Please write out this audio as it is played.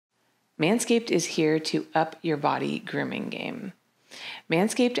Manscaped is here to up your body grooming game.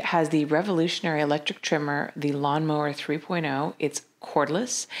 Manscaped has the revolutionary electric trimmer, the Lawnmower 3.0. It's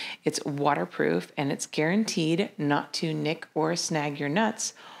cordless, it's waterproof, and it's guaranteed not to nick or snag your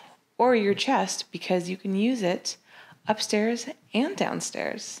nuts or your chest because you can use it upstairs and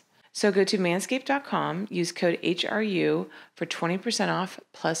downstairs. So go to manscaped.com, use code HRU for 20% off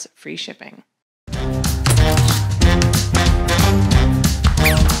plus free shipping.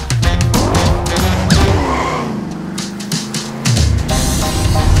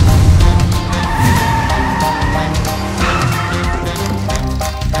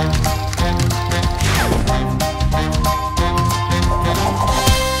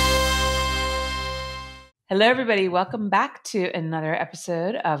 Hello, everybody. Welcome back to another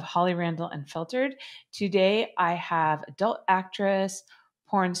episode of Holly Randall Unfiltered. Today, I have adult actress,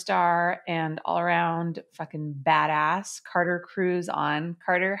 porn star, and all-around fucking badass Carter Cruz on.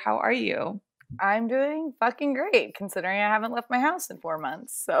 Carter, how are you? I'm doing fucking great, considering I haven't left my house in 4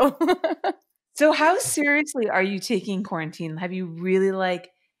 months. So how seriously are you taking quarantine? Have you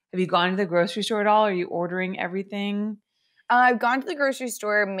gone to the grocery store at all? Are you ordering everything? I've gone to the grocery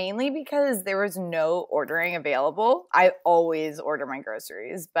store mainly because there was no ordering available. I always order my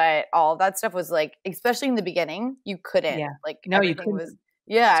groceries, but all that stuff was like, especially in the beginning, you couldn't. Yeah. Like, no, you couldn't.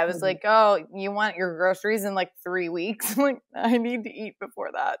 I was like, oh, you want your groceries in like 3 weeks? Like, I need to eat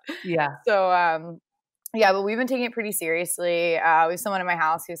before that. Yeah. So, but we've been taking it pretty seriously. We have someone in my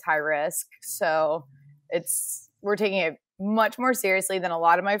house who's high risk, so we're taking it much more seriously than a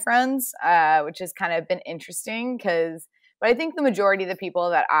lot of my friends, which has kind of been interesting but I think the majority of the people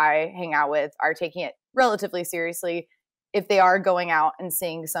that I hang out with are taking it relatively seriously. If they are going out and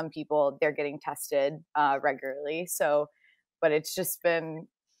seeing some people, they're getting tested regularly. So, but it's been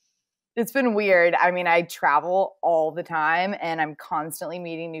weird. I mean, I travel all the time and I'm constantly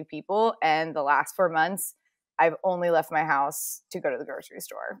meeting new people. And the last 4 months, I've only left my house to go to the grocery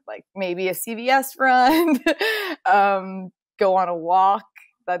store, like maybe a CVS run, go on a walk.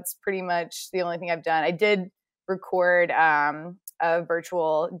 That's pretty much the only thing I've done. I did record a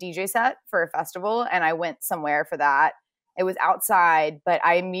virtual DJ set for a festival, and I went somewhere for that. It was outside, but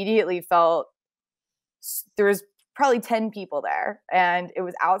I immediately felt there was probably 10 people there, and it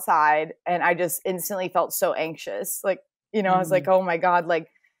was outside, and I just instantly felt so anxious. Like, I was like, oh my God, like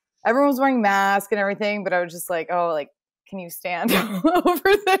everyone was wearing masks and everything, but I was just like, oh, like, can you stand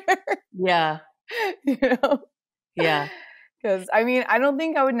over there? Yeah. Yeah. Because, I mean, I don't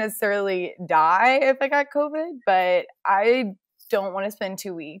think I would necessarily die if I got COVID, but I don't want to spend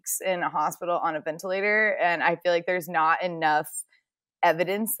 2 weeks in a hospital on a ventilator. And I feel like there's not enough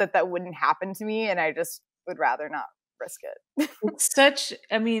evidence that wouldn't happen to me. And I just would rather not risk it. It's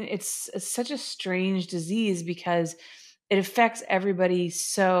such a strange disease because it affects everybody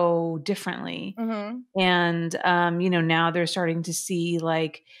so differently. Mm-hmm. And, now they're starting to see,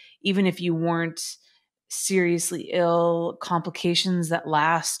 like, even if you weren't seriously ill, complications that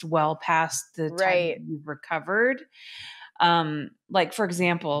last well past the time that you've recovered. Like, for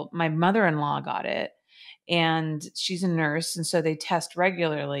example, my mother-in-law got it, and she's a nurse, and so they test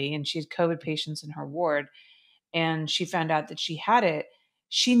regularly, and she had COVID patients in her ward, and she found out that she had it.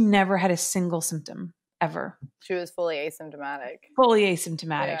 She never had a single symptom ever. She was fully asymptomatic.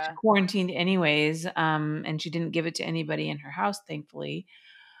 Yeah. She quarantined anyways, and she didn't give it to anybody in her house, thankfully.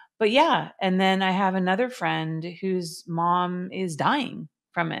 But yeah, and then I have another friend whose mom is dying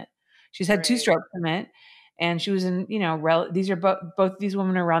from it. She's had 2 strokes from it, and she was in, these are both these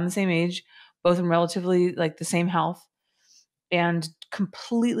women are around the same age, both in relatively like the same health, and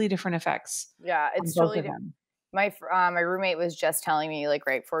completely different effects. Yeah, it's totally different. My roommate was just telling me, like,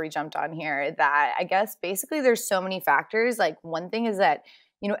 right before we jumped on here, that I guess basically there's so many factors. Like, one thing is that,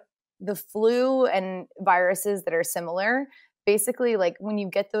 the flu and viruses that are similar, basically, like, when you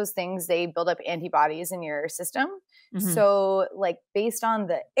get those things, they build up antibodies in your system. Mm-hmm. So, like, based on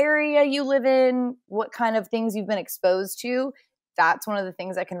the area you live in, what kind of things you've been exposed to, that's one of the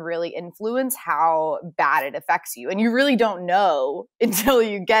things that can really influence how bad it affects you. And you really don't know until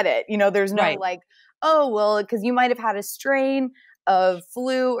you get it. There's no like, oh, well, because you might have had a strain of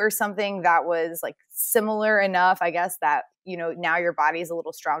flu or something that was like similar enough, I guess, that, now your body's a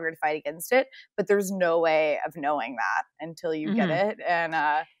little stronger to fight against it, but there's no way of knowing that until you get it. And,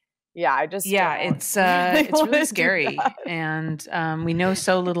 it's really scary. And, we know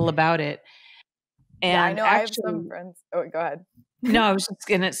so little about it. And I know, I have some friends. Oh, go ahead. No, I was just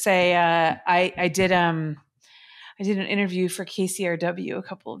going to say, I did an interview for KCRW a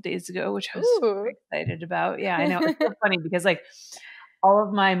couple of days ago, which I was super excited about. Yeah, I know. It's so funny because, like, all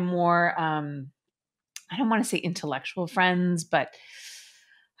of my more, I don't want to say intellectual friends, but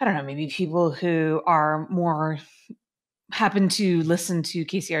I don't know, maybe people who are more happen to listen to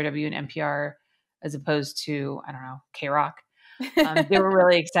KCRW and NPR as opposed to, I don't know, K-Rock. They were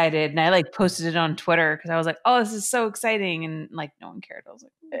really excited, and I like posted it on Twitter because I was like, "Oh, this is so exciting!" And like, no one cared. I was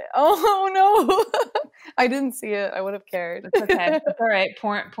like, "Oh no, I didn't see it. I would have cared." It's okay. It's all right.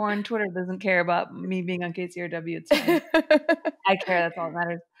 Porn Twitter doesn't care about me being on KCRW. It's fine. I care. That's all that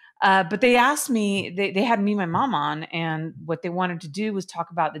matters. But they asked me. They had me and my mom on, and what they wanted to do was talk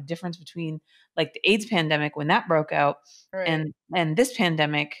about the difference between like the AIDS pandemic when that broke out, Right. and this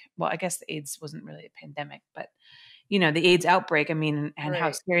pandemic. Well, I guess the AIDS wasn't really a pandemic, but the AIDS outbreak, I mean, and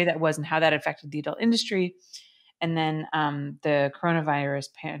how scary that was and how that affected the adult industry. And then the coronavirus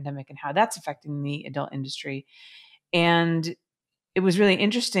pandemic and how that's affecting the adult industry. And it was really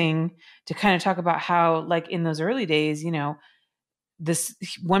interesting to kind of talk about how, like in those early days, this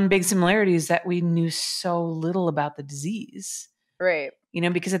one big similarity is that we knew so little about the disease. Right.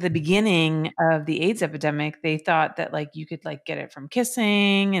 Because at the beginning of the AIDS epidemic, they thought that like you could like get it from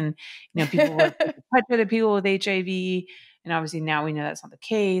kissing, and people were touch other people with HIV, and obviously now we know that's not the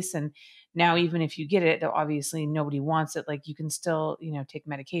case. And now even if you get it, though obviously nobody wants it, like you can still take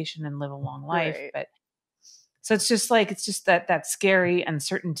medication and live a long life. Right. But so it's just that scary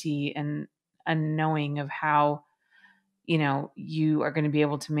uncertainty and unknowing of how you are going to be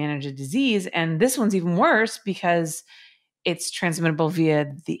able to manage a disease, and this one's even worse because it's transmittable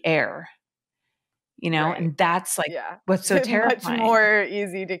via the air, Right. and that's like what's so terrifying. Much more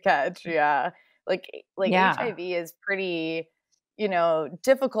easy to catch. Yeah. Like Yeah. HIV is pretty,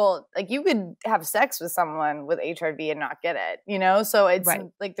 difficult. Like you could have sex with someone with HIV and not get it, so it's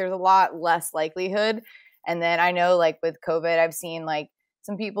like there's a lot less likelihood. And then I know like with COVID, I've seen like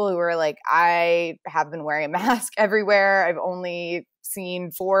some people who are like, I have been wearing a mask everywhere. I've only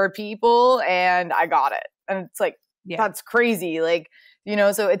seen 4 people and I got it. And it's like, that's crazy. Like,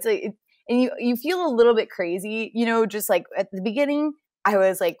 so it's like, and you feel a little bit crazy, just like at the beginning, I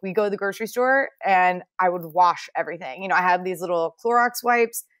was like, we go to the grocery store and I would wash everything. I had these little Clorox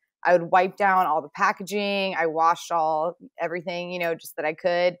wipes. I would wipe down all the packaging. I washed everything, just that I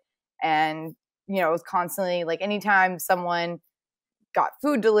could. And, it was constantly like anytime someone got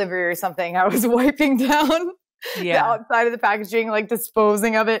food delivery or something, I was wiping down the outside of the packaging, like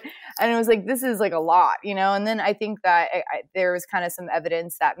disposing of it. And it was like, this is like a lot, and then I think that there was kind of some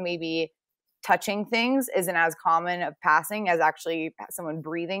evidence that maybe touching things isn't as common of passing as actually someone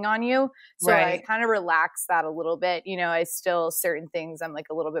breathing on you. So I kind of relaxed that a little bit. I still, certain things I'm like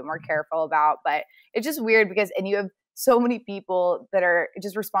a little bit more careful about, but it's just weird because, and you have so many people that are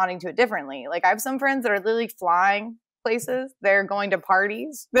just responding to it differently. Like I have some friends that are literally flying places, they're going to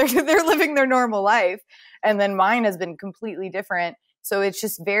parties, they're living their normal life. And then mine has been completely different. So it's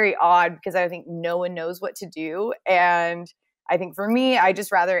just very odd because I think no one knows what to do. And I think for me, I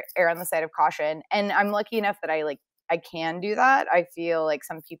just rather err on the side of caution. And I'm lucky enough that I can do that. I feel like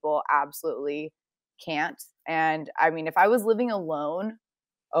some people absolutely can't. And I mean, if I was living alone,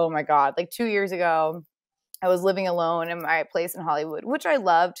 oh my God, like 2 years ago, I was living alone in my place in Hollywood, which I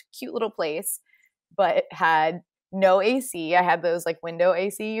loved, cute little place, but it had no AC. I had those like window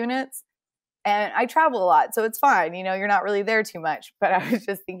AC units, and I travel a lot. So it's fine. You're not really there too much. But I was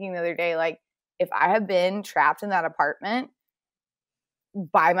just thinking the other day, like if I had been trapped in that apartment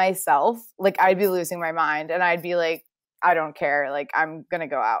by myself, like I'd be losing my mind and I'd be like, I don't care. Like I'm going to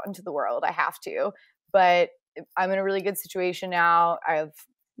go out into the world. I have to. But I'm in a really good situation now. I have,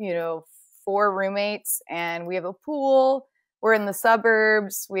 4 roommates and we have a pool. We're in the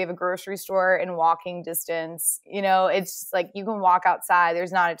suburbs. We have a grocery store in walking distance. It's just like you can walk outside.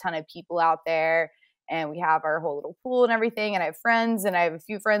 There's not a ton of people out there. And we have our whole little pool and everything. And I have friends, and I have a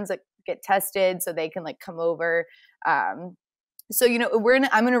few friends that get tested so they can like come over. So,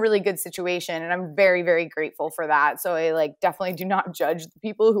 I'm in a really good situation, and I'm very, very grateful for that. So I like definitely do not judge the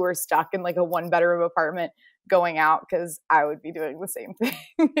people who are stuck in like a 1-bedroom apartment going out, because I would be doing the same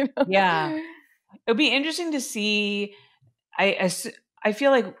thing. Yeah. It'll be interesting to see. I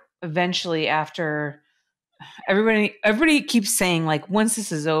feel like eventually after everybody keeps saying like, once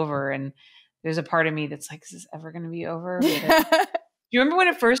this is over, and there's a part of me that's like, is this ever going to be over? Do you remember when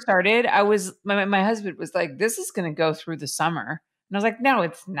it first started? My husband was like, this is going to go through the summer. And I was like, no,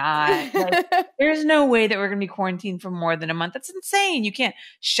 it's not. Like, there's no way that we're going to be quarantined for more than a month. That's insane. You can't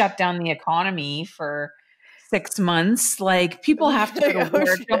shut down the economy for 6 months. Like people have to go to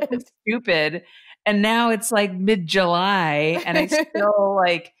work. Don't be stupid. And now it's like mid-July and I still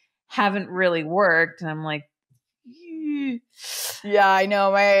like haven't really worked. And I'm like, Yeah, I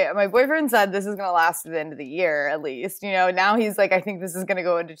know. My boyfriend said this is going to last to the end of the year, at least. Now he's like, I think this is going to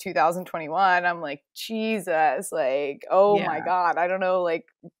go into 2021. I'm like, Jesus, like, oh my God. I don't know, like,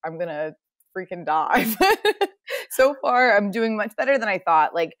 I'm going to freaking die. So far, I'm doing much better than I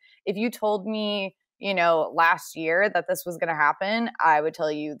thought. Like, if you told me, last year that this was going to happen, I would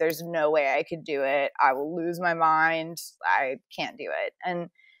tell you there's no way I could do it. I will lose my mind. I can't do it. And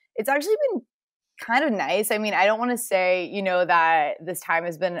it's actually been kind of nice. I mean, I don't want to say, that this time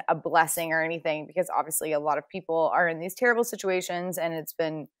has been a blessing or anything, because obviously a lot of people are in these terrible situations and it's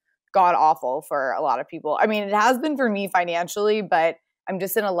been god awful for a lot of people. I mean, it has been for me financially, but I'm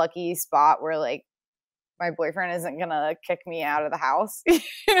just in a lucky spot where like my boyfriend isn't going to kick me out of the house,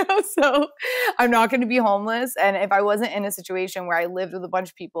 so I'm not going to be homeless. And if I wasn't in a situation where I lived with a bunch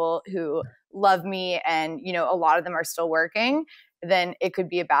of people who love me and, a lot of them are still working, then it could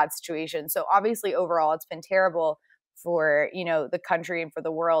be a bad situation. So obviously overall it's been terrible for, the country and for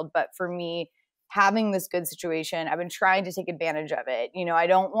the world. But for me, having this good situation, I've been trying to take advantage of it. I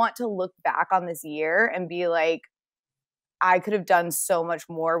don't want to look back on this year and be like, I could have done so much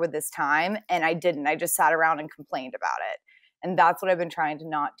more with this time, and I didn't. I just sat around and complained about it. And that's what I've been trying to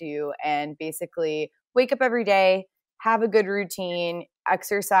not do, and basically wake up every day, have a good routine,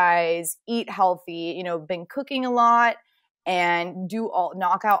 exercise, eat healthy, been cooking a lot, and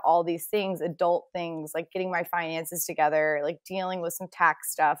knock out all these things, adult things, like getting my finances together, like dealing with some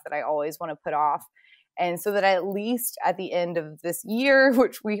tax stuff that I always want to put off. And so that at least at the end of this year,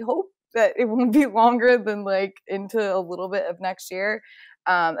 which we hope that it won't be longer than like into a little bit of next year,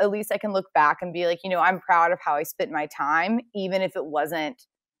 at least I can look back and be like, I'm proud of how I spent my time, even if it wasn't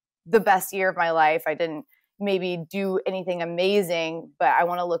the best year of my life. I didn't maybe do anything amazing, but I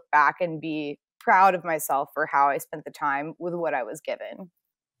want to look back and be proud of myself for how I spent the time with what I was given.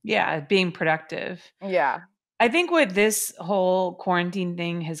 Yeah, being productive. Yeah. I think what this whole quarantine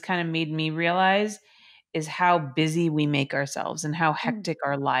thing has kind of made me realize is how busy we make ourselves and how hectic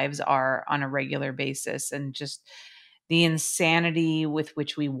our lives are on a regular basis, and just the insanity with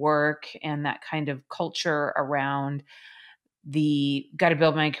which we work and that kind of culture around the got to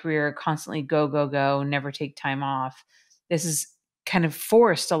build my career, constantly go, go, go, never take time off. This has kind of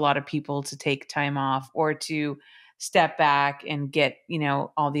forced a lot of people to take time off or to step back and get,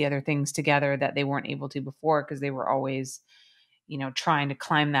 all the other things together that they weren't able to before because they were always, trying to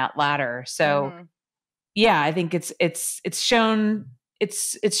climb that ladder. So yeah, I think it's shown,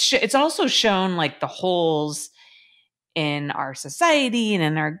 it's also shown like the holes in our society and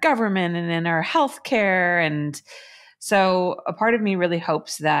in our government and in our healthcare. And so a part of me really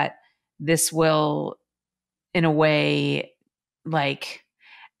hopes that this will, in a way, like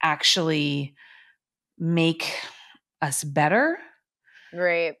actually make us better.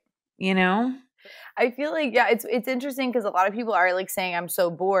 Right. I feel like, yeah, it's interesting because a lot of people are like saying I'm so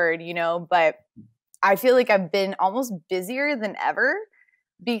bored, but I feel like I've been almost busier than ever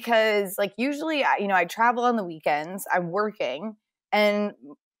because like usually, I travel on the weekends, I'm working, and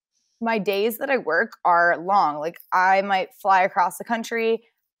my days that I work are long. Like I might fly across the country,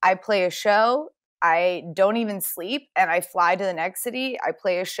 I play a show, I don't even sleep, and I fly to the next city, I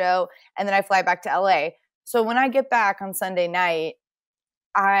play a show, and then I fly back to LA. So when I get back on Sunday night,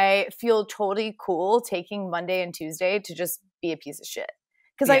 I feel totally cool taking Monday and Tuesday to just be a piece of shit.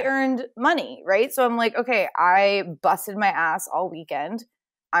 Because I earned money, right? So I'm like, okay, I busted my ass all weekend.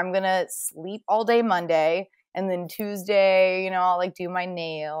 I'm going to sleep all day Monday. And then Tuesday, I'll like do my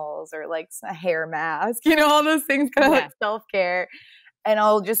nails or like a hair mask, all those things, kind of like self-care. And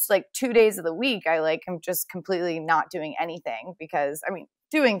I'll just like 2 days of the week, I like am just completely not doing anything because, I mean,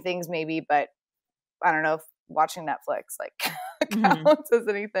 doing things maybe, but I don't know if watching Netflix like counts as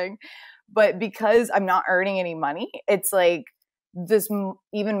anything. But because I'm not earning any money, it's like this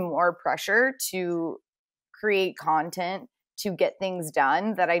even more pressure to create content, to get things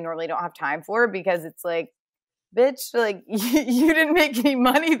done that I normally don't have time for, because it's like, bitch, like you didn't make any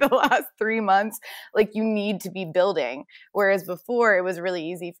money the last 3 months. Like you need to be building. Whereas before it was really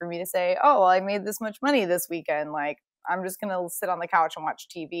easy for me to say, oh, well, I made this much money this weekend. Like I'm just going to sit on the couch and watch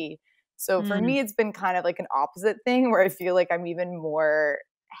TV. So for me, it's been kind of like an opposite thing where I feel like I'm even more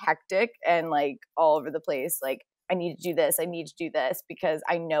hectic and like all over the place. Like I need to do this. I need to do this because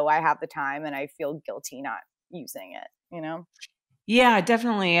I know I have the time and I feel guilty not using it, Yeah,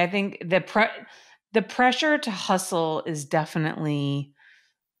 definitely. I think the pressure to hustle is definitely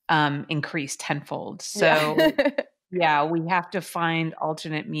increased tenfold. So yeah, we have to find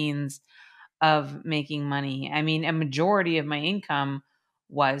alternate means of making money. I mean, a majority of my income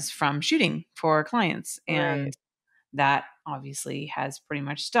was from shooting for clients, and that obviously has pretty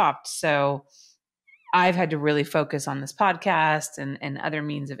much stopped. So I've had to really focus on this podcast and other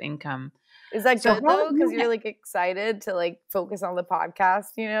means of income. Is that So good though? Because you're like excited to like focus on the podcast,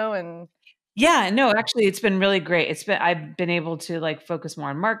 you know, and yeah, no, actually it's been really great. I've been able to like focus more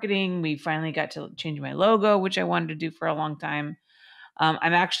on marketing. We finally got to change my logo, which I wanted to do for a long time.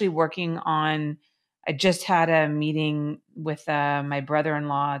 I'm actually working on, I just had a meeting with my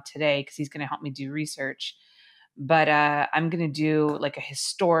brother-in-law today because he's going to help me do research. But I'm going to do like a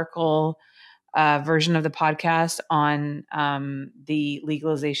historical version of the podcast on the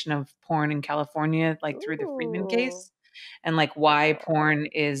legalization of porn in California, like through the Freeman case, and like why porn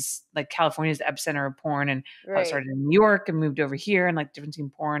is like California is the epicenter of porn, and how it started in New York and moved over here, and like difference between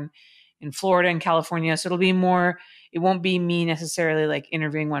porn in Florida and California. So it'll be more, it won't be me necessarily like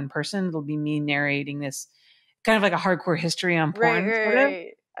interviewing one person. It'll be me narrating this kind of like a hardcore history on porn.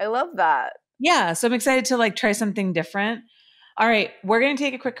 Right. I love that. Yeah. So I'm excited to like try something different. All right. We're going to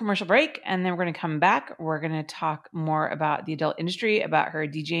take a quick commercial break and then we're going to come back. We're going to talk more about the adult industry, about her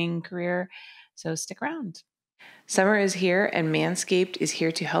DJing career. So stick around. Summer is here and Manscaped is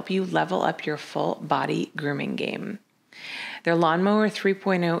here to help you level up your full body grooming game. Their Lawnmower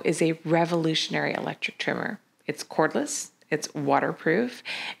 3.0 is a revolutionary electric trimmer. It's cordless, it's waterproof,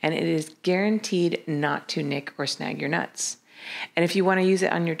 and it is guaranteed not to nick or snag your nuts. And if you want to use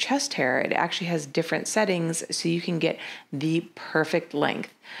it on your chest hair, it actually has different settings so you can get the perfect length,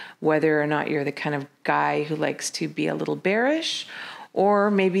 whether or not you're the kind of guy who likes to be a little bearish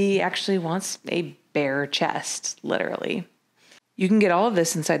or maybe actually wants a bare chest, literally. You can get all of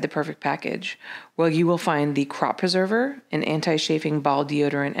this inside the perfect package, where you will find the crop preserver, an anti-chafing ball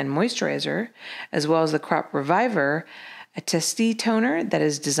deodorant and moisturizer, as well as the crop reviver, a testy toner that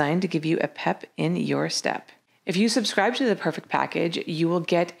is designed to give you a pep in your step. If you subscribe to the perfect package, you will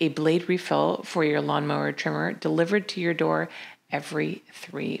get a blade refill for your lawnmower trimmer delivered to your door every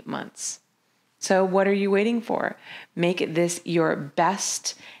 3 months. So what are you waiting for? Make this your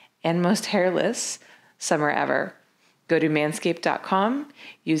best and most hairless summer ever. Go to manscaped.com,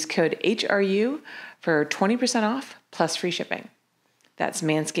 use code HRU for 20% off plus free shipping. That's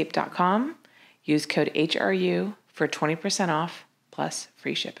manscaped.com, use code HRU for 20% off plus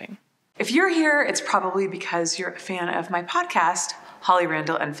free shipping. If you're here, it's probably because you're a fan of my podcast, Holly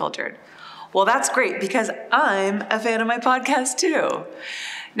Randall Unfiltered. Well, that's great because I'm a fan of my podcast too.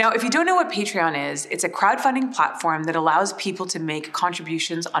 Now, if you don't know what Patreon is, it's a crowdfunding platform that allows people to make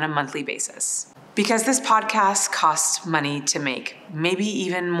contributions on a monthly basis. Because this podcast costs money to make, maybe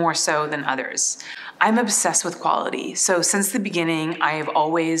even more so than others. I'm obsessed with quality, so since the beginning, I have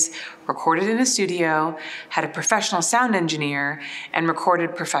always recorded in a studio, had a professional sound engineer, and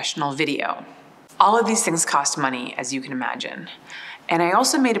recorded professional video. All of these things cost money, as you can imagine. And I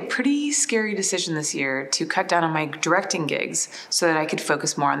also made a pretty scary decision this year to cut down on my directing gigs so that I could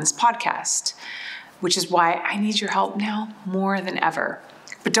focus more on this podcast, which is why I need your help now more than ever.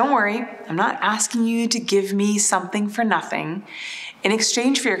 But don't worry, I'm not asking you to give me something for nothing. In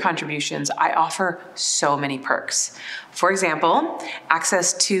exchange for your contributions, I offer so many perks. For example,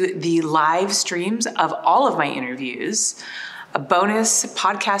 access to the live streams of all of my interviews, a bonus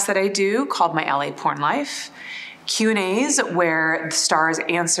podcast that I do called My LA Porn Life, Q&As where the stars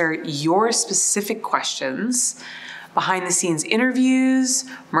answer your specific questions, behind the scenes interviews,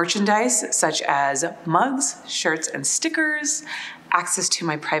 merchandise such as mugs, shirts, and stickers, access to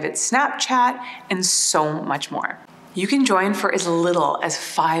my private Snapchat, and so much more. You can join for as little as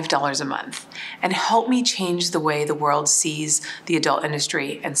 $5 a month and help me change the way the world sees the adult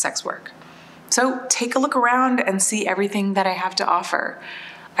industry and sex work. So take a look around and see everything that I have to offer.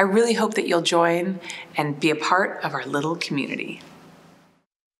 I really hope that you'll join and be a part of our little community.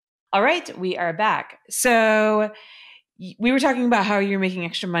 All right, we are back. So we were talking about how you're making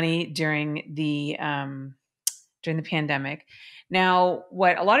extra money during the pandemic. Now,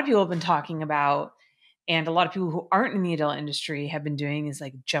 what a lot of people have been talking about, and a lot of people who aren't in the adult industry have been doing, is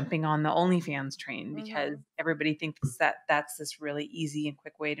like jumping on the OnlyFans train because everybody thinks that that's this really easy and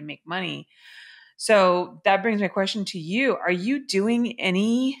quick way to make money. So that brings my question to you. Are you doing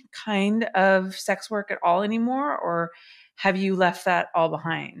any kind of sex work at all anymore, or have you left that all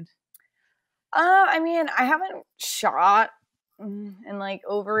behind? I mean, I haven't shot in like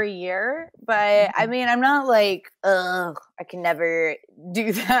over a year, but I mean, I'm not like, I can never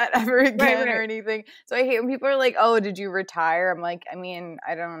do that ever again or anything. So I hate when people are like, oh, did you retire? I'm like, I mean,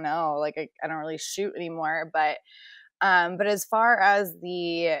 I don't know. Like, I don't really shoot anymore, but as far as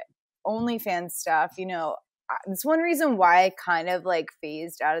the OnlyFans stuff, you know, it's one reason why I kind of like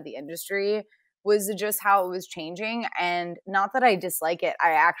phased out of the industry was just how it was changing. And not that I dislike it.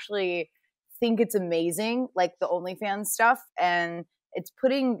 I actually think it's amazing, like the OnlyFans stuff. And it's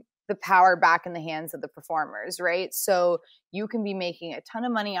putting the power back in the hands of the performers, right? So you can be making a ton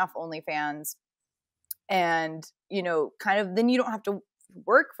of money off OnlyFans and, you know, kind of then you don't have to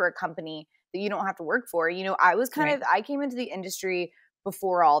work for a company that you don't have to work for. You know, I was kind of, I came into the industry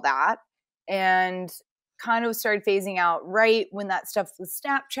before all that and kind of started phasing out right when that stuff with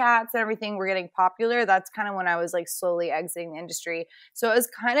Snapchats and everything were getting popular. That's kind of when I was like slowly exiting the industry. So it was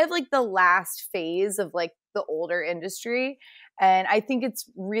kind of like the last phase of like the older industry. And I think it's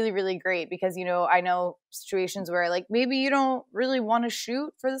really, really great because, you know, I know situations where like maybe you don't really want to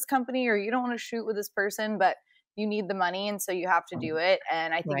shoot for this company or you don't want to shoot with this person, but you need the money. And so you have to do it.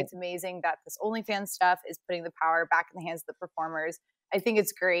 And I think it's amazing that this OnlyFans stuff is putting the power back in the hands of the performers. I think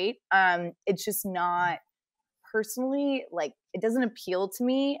it's great. It's just not personally, like, it doesn't appeal to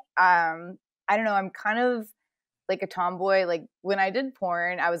me. I don't know. I'm kind of like a tomboy. Like when I did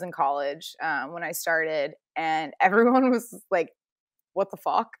porn, I was in college when I started and everyone was like, what the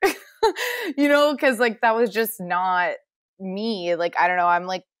fuck? You know, because like that was just not me. Like, I don't know. I'm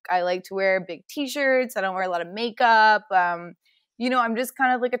like, I like to wear big t-shirts. I don't wear a lot of makeup. You know, I'm just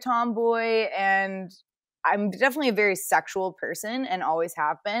kind of like a tomboy and I'm definitely a very sexual person and always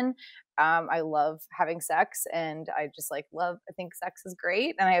have been. I love having sex and I just like I think sex is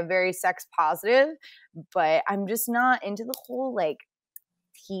great and I have very sex positive, but I'm just not into the whole like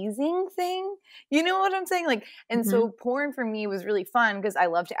teasing thing. You know what I'm saying? Like, and so porn for me was really fun because I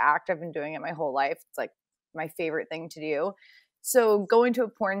love to act. I've been doing it my whole life. It's like my favorite thing to do. So going to a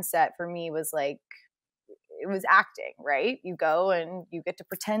porn set for me was like, it was acting, right? You go and you get to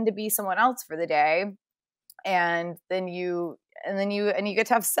pretend to be someone else for the day. And then you get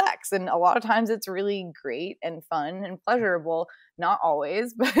to have sex. And a lot of times it's really great and fun and pleasurable. Not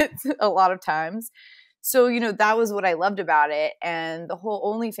always, but a lot of times. So, you know, that was what I loved about it. And the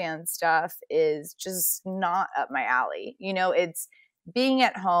whole OnlyFans stuff is just not up my alley. You know, it's being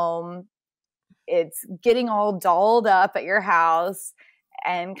at home, it's getting all dolled up at your house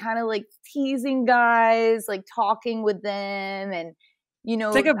and kind of like teasing guys, like talking with them and, you know,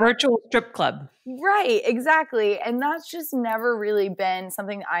 it's like a virtual strip club. Right, exactly. And that's just never really been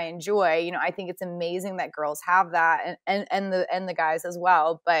something I enjoy. You know, I think it's amazing that girls have that and the guys as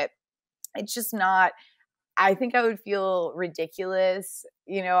well, but it's just not, I think I would feel ridiculous.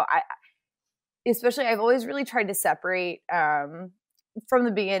 You know, especially I've always really tried to separate from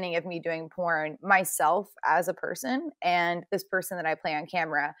the beginning of me doing porn, myself as a person and this person that I play on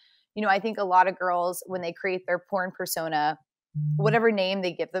camera. You know, I think a lot of girls, when they create their porn persona, whatever name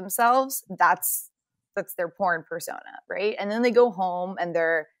they give themselves, that's their porn persona, right? And then they go home and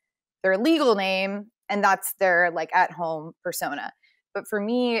their legal name, and that's their like at home persona. But for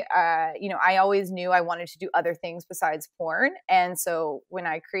me, you know, I always knew I wanted to do other things besides porn. And so when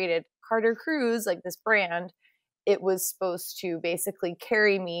I created Carter Cruise, like this brand, it was supposed to basically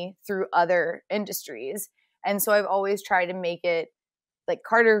carry me through other industries. And so I've always tried to make it like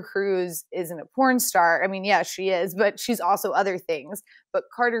Carter Cruise isn't a porn star. I mean, yeah, she is, but she's also other things. But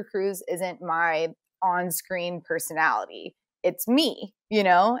Carter Cruise isn't my on-screen personality. It's me, you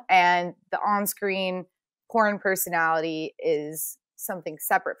know, and the on-screen porn personality is something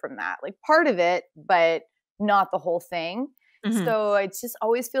separate from that, like part of it, but not the whole thing. So it just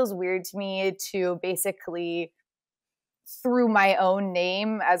always feels weird to me to basically through my own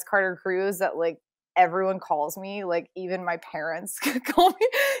name as Carter Cruise that like everyone calls me, like even my parents call me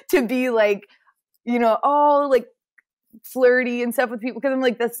to be like, you know, oh, like flirty and stuff with people. Cause I'm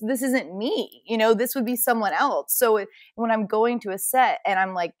like, this isn't me, you know, this would be someone else. So when I'm going to a set and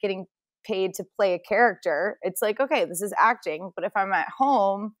I'm like getting paid to play a character, it's like, okay, this is acting. But if I'm at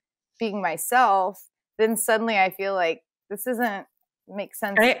home being myself, then suddenly I feel like this doesn't make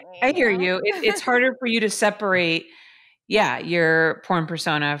sense to me. I hear you. It's harder for you to separate your porn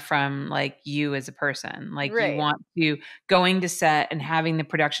persona from like you as a person. Like you want to going to set and having the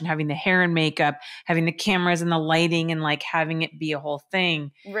production, having the hair and makeup, having the cameras and the lighting and like having it be a whole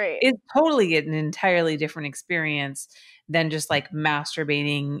thing. It's totally an entirely different experience than just like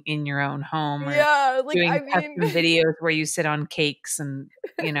masturbating in your own home or doing custom videos where you sit on cakes and,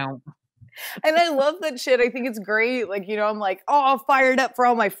 you know. And I love that shit. I think it's great. Like, you know, I'm like, oh, fired up for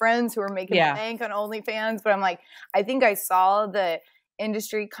all my friends who are making bank on OnlyFans. But I'm like, I think I saw the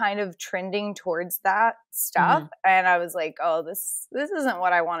industry kind of trending towards that stuff. And I was like, oh, this isn't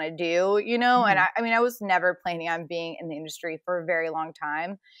what I want to do, you know? And I mean, I was never planning on being in the industry for a very long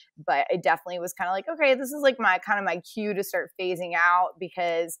time, but it definitely was kind of like, okay, this is like my cue to start phasing out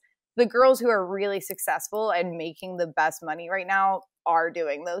because the girls who are really successful and making the best money right now are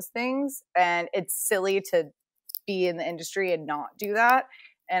doing those things. And it's silly to be in the industry and not do that.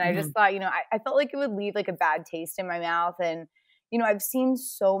 And I just thought, you know, I felt like it would leave like a bad taste in my mouth. And, you know, I've seen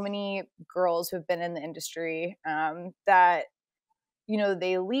so many girls who've been in the industry that, you know,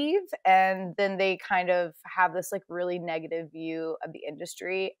 they leave and then they kind of have this like really negative view of the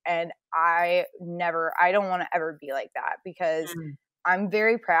industry. And I don't want to ever be like that, because I'm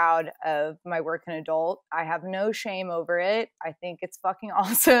very proud of my work in adult. I have no shame over it. I think it's fucking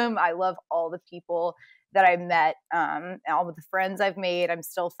awesome. I love all the people that I met, all of the friends I've made. I'm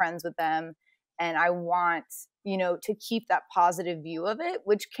still friends with them. And I want, you know, to keep that positive view of it,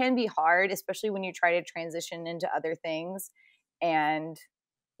 which can be hard, especially when you try to transition into other things. And,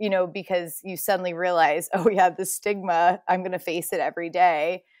 you know, because you suddenly realize, oh yeah, the stigma, I'm going to face it every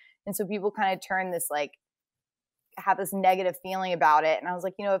day. And so people kind of turn this, like, have this negative feeling about it. And I was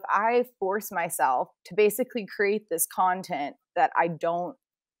like, you know, if I force myself to basically create this content that I don't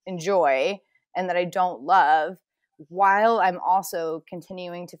enjoy and that I don't love, while I'm also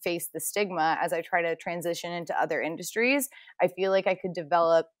continuing to face the stigma as I try to transition into other industries, I feel like I could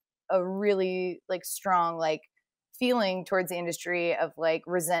develop a really like strong like feeling towards the industry of like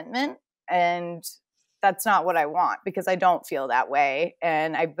resentment. And that's not what I want, because I don't feel that way.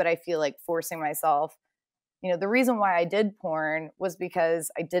 But I feel like forcing myself, you know, the reason why I did porn was because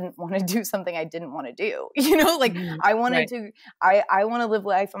I didn't want to do something I didn't want to do, you know, like I wanted to, I want to live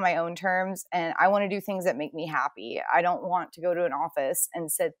life on my own terms, and I want to do things that make me happy. I don't want to go to an office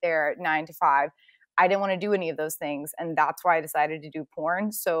and sit there 9 to 5. I didn't want to do any of those things. And that's why I decided to do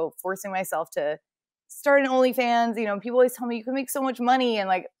porn. So forcing myself to start an OnlyFans, you know, people always tell me you can make so much money, and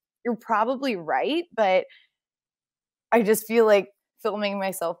like, you're probably right. But I just feel like filming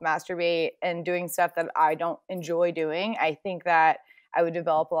myself masturbate and doing stuff that I don't enjoy doing, I think that I would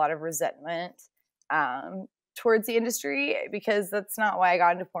develop a lot of resentment towards the industry, because that's not why I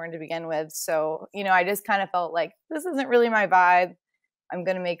got into porn to begin with. So, you know, I just kind of felt like this isn't really my vibe. I'm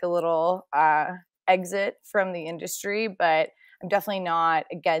going to make a little exit from the industry, but I'm definitely not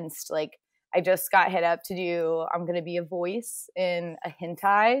against, like, I just got hit up to do, I'm going to be a voice in a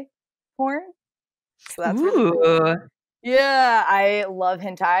hentai porn. So that's really cool. Yeah, I love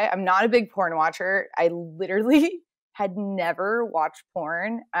hentai. I'm not a big porn watcher. I literally had never watched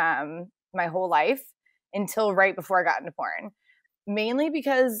porn my whole life until right before I got into porn. Mainly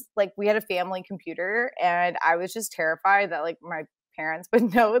because like we had a family computer and I was just terrified that like my parents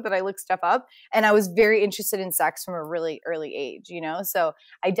would know that I looked stuff up. And I was very interested in sex from a really early age, you know? So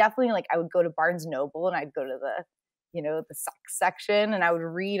I definitely like, I would go to Barnes Noble and I'd go to the, you know, the sex section, and I would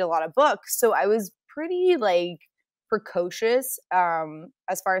read a lot of books. So I was pretty like precocious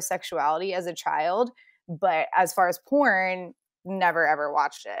as far as sexuality as a child, but as far as porn, never ever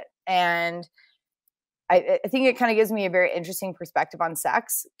watched it. And I think it kind of gives me a very interesting perspective on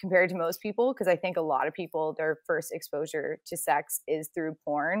sex compared to most people, because I think a lot of people, their first exposure to sex is through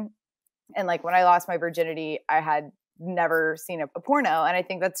porn. And like when I lost my virginity, I had never seen a porno, and I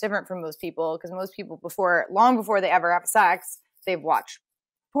think that's different from most people, because most people long before they ever have sex, they've watched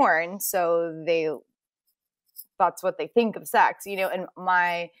porn, so that's what they think of sex, you know. And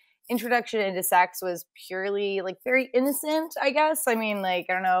my introduction into sex was purely like very innocent, I guess. I mean, like,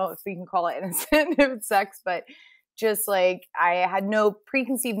 I don't know if we can call it innocent if it's sex, but just like I had no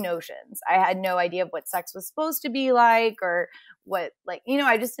preconceived notions. I had no idea of what sex was supposed to be like, or what, like, you know,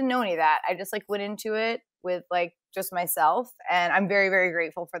 I just didn't know any of that. I just like went into it with like just myself, and I'm very, very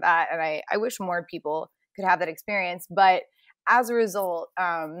grateful for that. And I wish more people could have that experience. But as a result,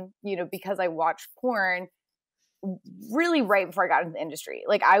 you know, because I watched porn really right before I got into the industry,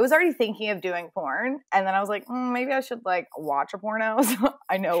 like I was already thinking of doing porn, and then I was like, maybe I should like watch a porno. So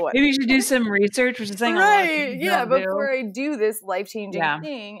I know what. Maybe you should do some research, which is saying right, yeah. Before I do this life-changing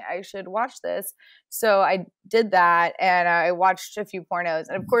thing, I should watch this. So I did that, and I watched a few pornos,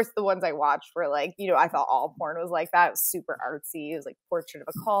 and of course, the ones I watched were like, you know, I thought all porn was like that. It was super artsy. It was like Portrait of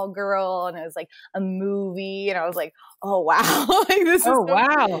a Call Girl, and it was like a movie, and I was like, oh wow, like this is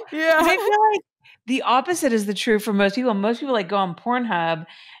wow, yeah. I feel like the opposite is the true for most people. Most people like go on Pornhub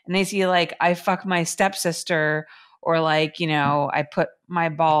and they see like I fuck my stepsister, or like, you know, I put my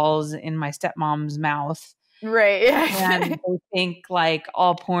balls in my stepmom's mouth. Right. And they think like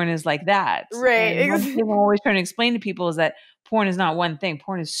all porn is like that. Right. And one thing I'm always trying to explain to people is that porn is not one thing.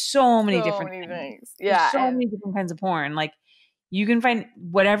 Porn is so many different things. Yeah. There's so many different kinds of porn. Like you can find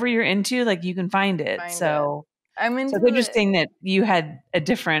whatever you're into, like you can find it. I'm into it's interesting that you had a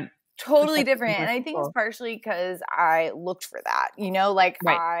different totally different. And I think it's partially because I looked for that, you know, like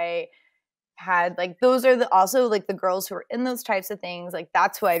I had like, those are also like the girls who were in those types of things. Like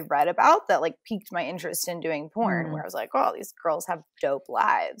that's who I'd read about that like piqued my interest in doing porn, where I was like, oh, these girls have dope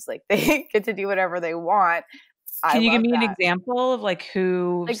lives. Like they get to do whatever they want. Can you give love me an that. example of like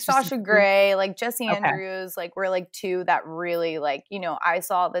who? Like Sasha Grey, like Jesse Okay. Andrews, like were like two that really like, you know, I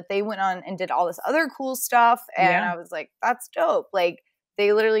saw that they went on and did all this other cool stuff. And I was like, that's dope. Like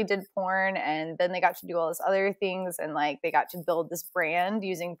they literally did porn and then they got to do all this other things and like they got to build this brand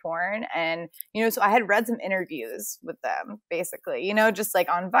using porn. And, you know, so I had read some interviews with them basically, you know, just like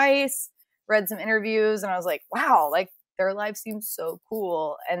on Vice, read some interviews and I was like, wow, like their life seems so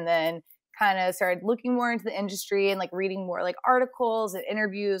cool. And then kind of started looking more into the industry and like reading more like articles and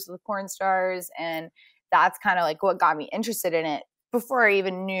interviews with porn stars. And that's kind of like what got me interested in it before I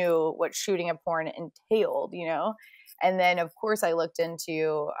even knew what shooting a porn entailed, you know? And then of course I looked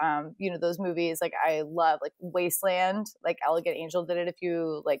into, you know, those movies like I love like Wasteland, like Elegant Angel did it a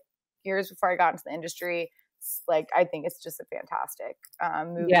few like years before I got into the industry. Like I think it's just a fantastic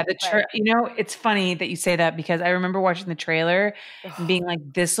movie. Yeah, you know, it's funny that you say that because I remember watching the trailer and being like,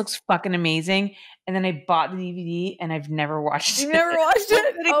 "This looks fucking amazing," and then I bought the DVD and I've never watched it. You never watched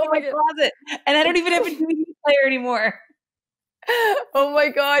it? Oh my closet, and I don't even have a DVD player anymore. Oh my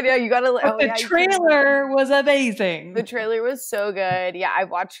god! Yeah, you gotta. But the trailer was amazing. The trailer was so good. Yeah, I've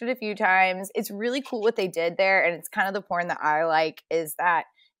watched it a few times. It's really cool what they did there, and it's kind of the porn that I like. Is that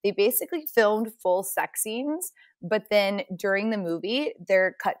they basically filmed full sex scenes, but then during the movie,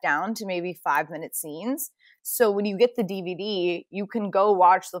 they're cut down to maybe 5-minute scenes. So when you get the DVD, you can go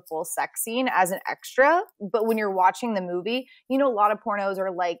watch the full sex scene as an extra. But when you're watching the movie, you know, a lot of pornos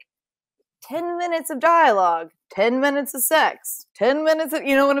are like 10 minutes of dialogue, 10 minutes of sex, 10 minutes of,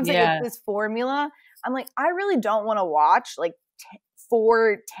 you know what I'm saying? Yeah. It's this formula. I'm like, I really don't want to watch like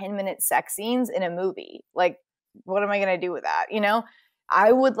 4 10-minute sex scenes in a movie. Like, what am I going to do with that? You know?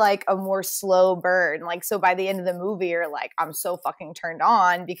 I would like a more slow burn. Like, so by the end of the movie, you're like, I'm so fucking turned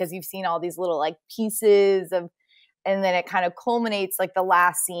on because you've seen all these little like pieces of, and then it kind of culminates like the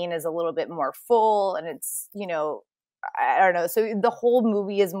last scene is a little bit more full and it's, you know, I don't know. So the whole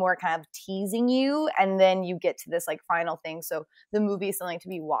movie is more kind of teasing you and then you get to this like final thing. So the movie is something to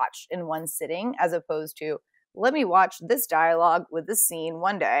be watched in one sitting as opposed to, let me watch this dialogue with this scene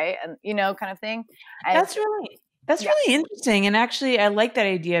one day and, you know, kind of thing. And That's really interesting. And actually, I like that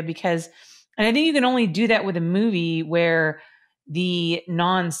idea because, and I think you can only do that with a movie where the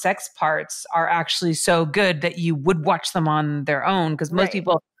non-sex parts are actually so good that you would watch them on their own. Because most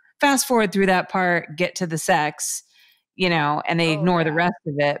people fast forward through that part, get to the sex, you know, and they ignore the rest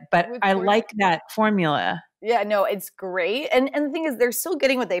of it. But I like that formula. Yeah, no, it's great. And the thing is, they're still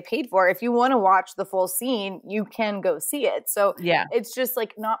getting what they paid for. If you want to watch the full scene, you can go see it. So it's just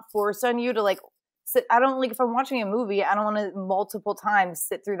like not forced on you to like, I don't like if I'm watching a movie, I don't want to multiple times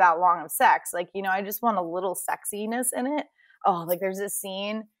sit through that long of sex. Like, you know, I just want a little sexiness in it. Oh, like there's this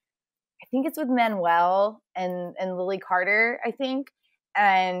scene, I think it's with Manuel and Lily Carter, I think.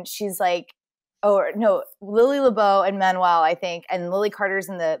 And she's like, oh, no, Lily LeBeau and Manuel, I think. And Lily Carter's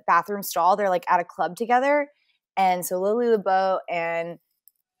in the bathroom stall. They're like at a club together. And so Lily LeBeau and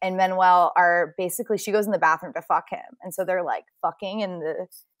Manuel are basically, she goes in the bathroom to fuck him. And so they're like fucking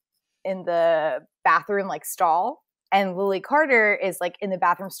in the bathroom like stall and Lily Carter is like in the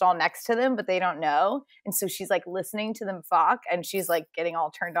bathroom stall next to them but they don't know and so she's like listening to them fuck and she's like getting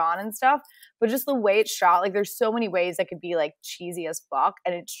all turned on and stuff but just the way it's shot like there's so many ways that could be like cheesy as fuck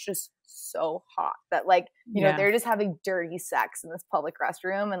and it's just so hot that like you know they're just having dirty sex in this public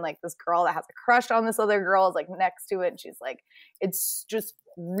restroom and like this girl that has a crush on this other girl is like next to it and she's like it's just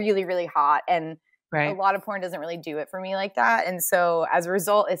really really hot and a lot of porn doesn't really do it for me like that. And so as a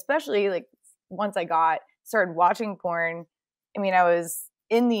result, especially like once I started watching porn, I mean, I was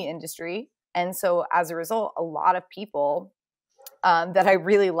in the industry. And so as a result, a lot of people that I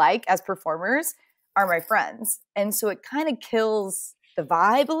really like as performers are my friends. And so it kind of kills the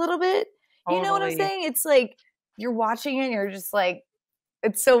vibe a little bit. You know what I'm saying? It's like you're watching it and you're just like,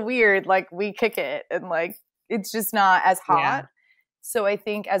 it's so weird. Like we kick it and like, it's just not as hot. Yeah. So I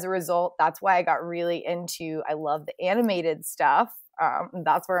think as a result, that's why I got really into, I love the animated stuff.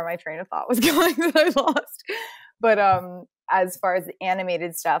 That's where my train of thought was going that I lost. But as far as the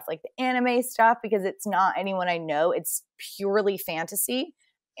animated stuff, like the anime stuff, because it's not anyone I know, it's purely fantasy.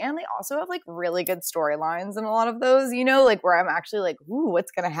 And they also have like really good storylines in a lot of those, you know, like where I'm actually like, ooh,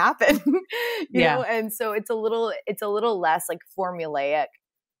 what's going to happen? you know? And so it's a little less like formulaic,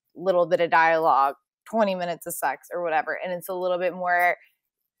 little bit of dialogue, 20 minutes of sex or whatever. And it's a little bit more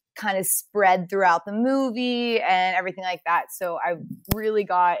kind of spread throughout the movie and everything like that. So I really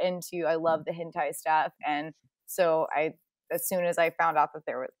got into, I love the hentai stuff. And so as soon as I found out that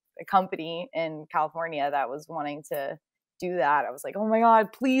there was a company in California that was wanting to do that, I was like, oh my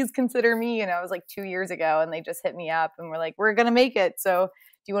God, please consider me. And I was like 2 years ago and they just hit me up and were like, we're going to make it. So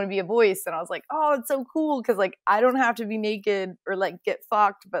you want to be a voice? And I was like, oh, it's so cool. Cause like, I don't have to be naked or like get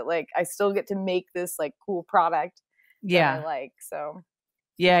fucked, but like, I still get to make this like cool product that I like. So.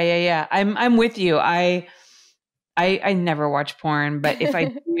 Yeah. I'm with you. I never watch porn, but if I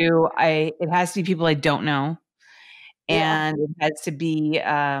do, it has to be people I don't know. And it has to be,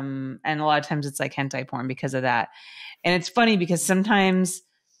 and a lot of times it's like hentai porn because of that. And it's funny because sometimes,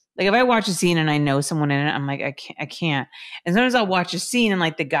 like if I watch a scene and I know someone in it, I'm like, I can't. And sometimes I'll watch a scene and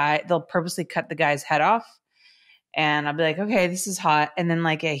like they'll purposely cut the guy's head off. And I'll be like, okay, this is hot. And then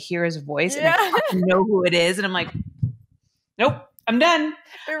like I hear his voice and I know who it is. And I'm like, nope, I'm done.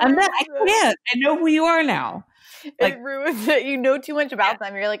 I'm done. I can't. I know who you are now. Like, it ruins it. You know too much about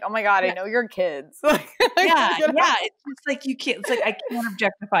them. You're like, oh my God, I know your kids. Yeah. It's just like you can't. It's like I can't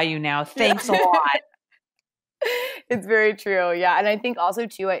objectify you now. Thanks a lot. It's very true. Yeah. And I think also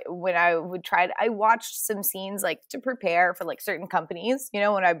too, I watched some scenes like to prepare for like certain companies, you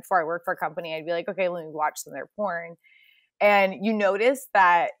know, before I worked for a company, I'd be like, okay, let me watch some of their porn. And you notice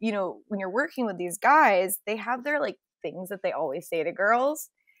that, you know, when you're working with these guys, they have their like things that they always say to girls.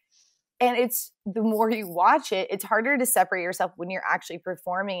 And it's the more you watch it, it's harder to separate yourself when you're actually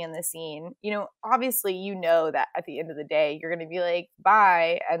performing in the scene. You know, obviously, you know that at the end of the day, you're going to be like,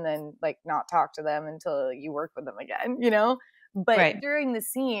 bye, and then like not talk to them until you work with them again, you know? But during the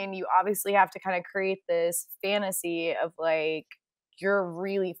scene, you obviously have to kind of create this fantasy of like, you're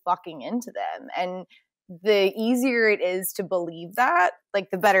really fucking into them. And the easier it is to believe that, like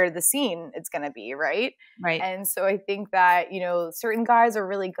the better the scene it's going to be, right? Right. And so I think that, you know, certain guys are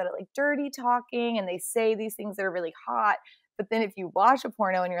really good at like dirty talking and they say these things that are really hot. But then if you watch a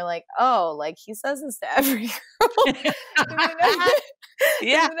porno and you're like, oh, like he says this to every girl.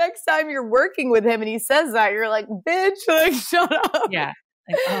 The next time you're working with him and he says that, you're like, bitch, like shut up. Yeah.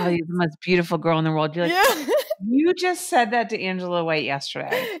 Like, oh, he's the most beautiful girl in the world. You're like, you just said that to Angela White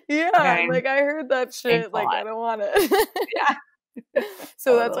yesterday. Yeah. Okay. Like I heard that shit. Like I don't want it.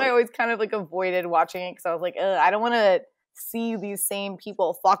 So that's why I always kind of like avoided watching it. Cause I was like, I don't want to see these same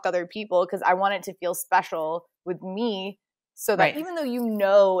people fuck other people. Cause I want it to feel special with me. So that even though you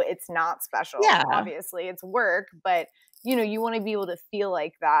know it's not special, obviously it's work, but you know, you want to be able to feel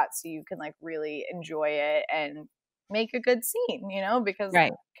like that so you can like really enjoy it and make a good scene, you know, because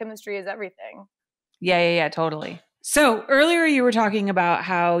chemistry is everything. Yeah, totally. So earlier you were talking about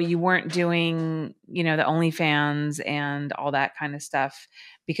how you weren't doing, you know, the OnlyFans and all that kind of stuff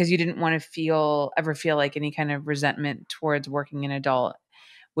because you didn't want to ever feel like any kind of resentment towards working in adult,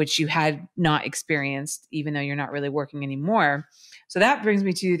 which you had not experienced, even though you're not really working anymore. So that brings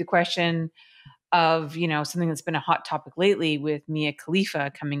me to the question of, you know, something that's been a hot topic lately with Mia Khalifa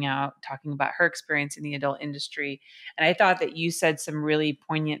coming out, talking about her experience in the adult industry. And I thought that you said some really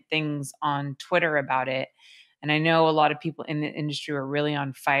poignant things on Twitter about it. And I know a lot of people in the industry are really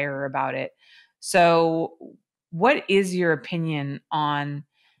on fire about it. So what is your opinion on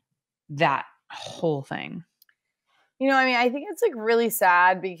that whole thing? You know, I mean, I think it's like really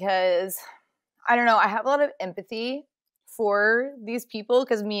sad because I don't know, I have a lot of empathy for these people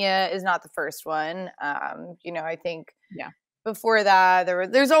because Mia is not the first one. You know, I think before that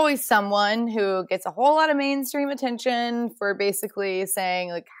there's always someone who gets a whole lot of mainstream attention for basically saying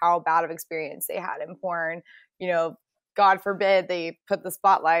like how bad of experience they had in porn. You know, God forbid they put the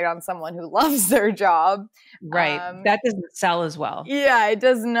spotlight on someone who loves their job. Right. That doesn't sell as well. Yeah, it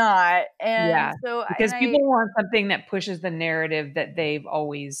does not. And so because people want something that pushes the narrative that they've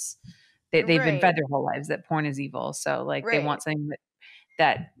always they've been fed their whole lives that porn is evil. So like they want something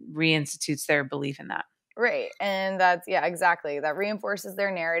that reinstitutes their belief in that. Right. And that's, exactly. That reinforces their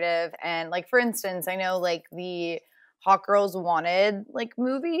narrative. And like, for instance, I know like the Hot Girls Wanted like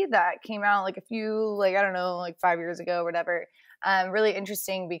movie that came out like a few, like, I don't know, like 5 years ago or whatever. Really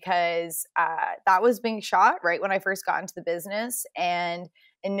interesting because that was being shot right when I first got into the business. And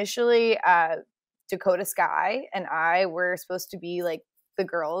initially Dakota Sky and I were supposed to be like the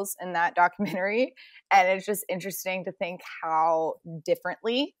girls in that documentary. And it's just interesting to think how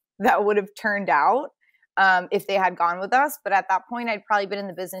differently that would have turned out if they had gone with us. But at that point, I'd probably been in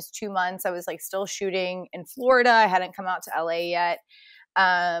the business 2 months. I was like still shooting in Florida. I hadn't come out to LA yet.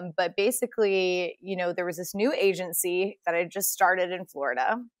 But basically, you know, there was this new agency that I just started in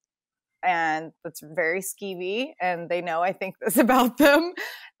Florida. And that's very skeevy. And they know I think this about them.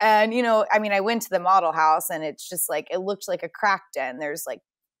 And, you know, I mean, I went to the model house and it's just like, it looked like a crack den. There's like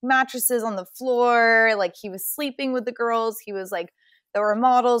mattresses on the floor. Like he was sleeping with the girls. He was like, there were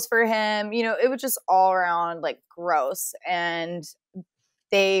models for him. You know, it was just all around like gross. And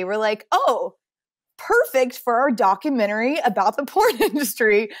they were like, oh, perfect for our documentary about the porn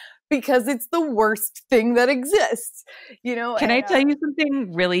industry. because it's the worst thing that exists, you know? Can I tell you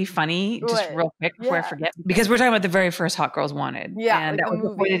something really funny, just real quick before I forget? Because we're talking about the very first Hot Girls Wanted. Yeah, and like that the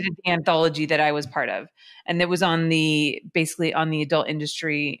was appointed movie. to the anthology that I was part of. And it was on basically on the adult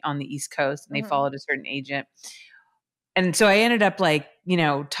industry on the East Coast, and they followed a certain agent. And so I ended up like, you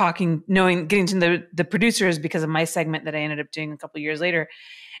know, getting to know the producers because of my segment that I ended up doing a couple years later.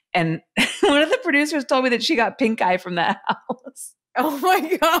 And one of the producers told me that she got pink eye from that house. Oh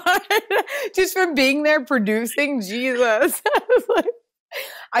my God. Just from being there producing, Jesus.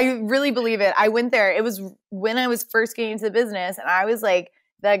 I really believe it. I went there. It was when I was first getting into the business, and I was like,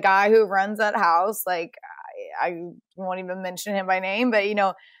 the guy who runs that house, like, I won't even mention him by name, but you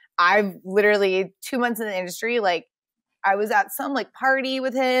know, I've literally 2 months in the industry, like I was at some like party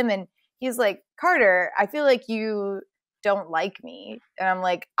with him, and he's like, Carter, I feel like you don't like me. And I'm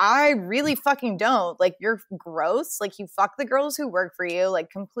like, I really fucking don't. Like, you're gross. Like, you fuck the girls who work for you, like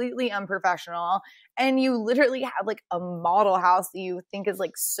completely unprofessional. And you literally have like a model house that you think is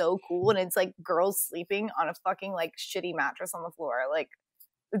like so cool. And it's like girls sleeping on a fucking like shitty mattress on the floor. Like,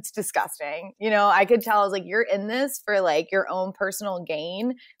 it's disgusting. You know, I could tell I was like, you're in this for like your own personal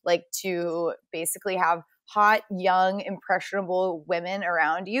gain, like to basically have hot, young, impressionable women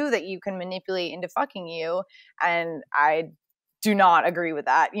around you that you can manipulate into fucking you. And I do not agree with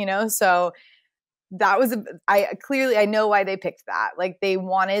that, you know? So that was, I know why they picked that. Like, they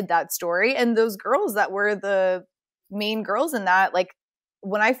wanted that story. And those girls that were the main girls in that, like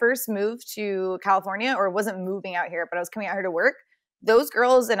when I first moved to California, or wasn't moving out here, but I was coming out here to work, those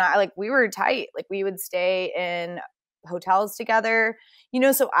girls and I, like, we were tight. Like, we would stay in hotels together, you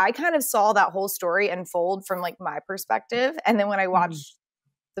know, so I kind of saw that whole story unfold from like my perspective. And then when I watched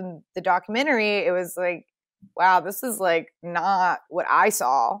the documentary, it was like, wow, this is like not what I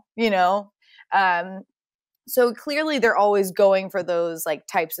saw, you know? So clearly they're always going for those like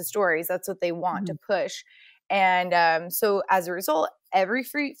types of stories. That's what they want to push. And so as a result, every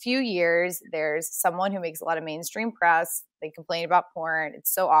few years, there's someone who makes a lot of mainstream press. They complain about porn.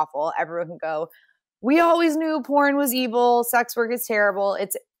 It's so awful. Everyone can go, we always knew porn was evil. Sex work is terrible.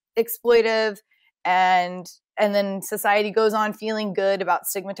 It's exploitive. And then society goes on feeling good about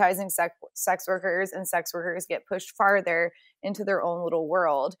stigmatizing sex workers, and sex workers get pushed farther into their own little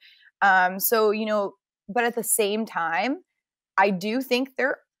world. So, you know, but at the same time, I do think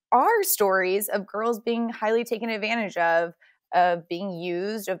there are stories of girls being highly taken advantage of being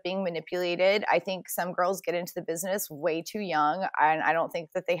used, of being manipulated. I think some girls get into the business way too young, and I don't think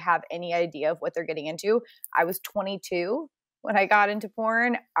that they have any idea of what they're getting into. I was 22 when I got into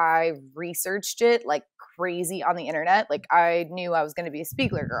porn. I researched it like crazy on the internet. Like, I knew I was going to be a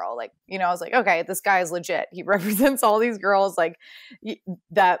Spiegler girl. Like, you know, I was like, okay, this guy is legit. He represents all these girls like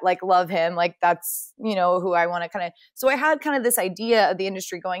that, like, love him. Like, that's, you know, who I want to kind of, so I had kind of this idea of the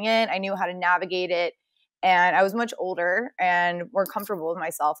industry going in. I knew how to navigate it. And I was much older and more comfortable with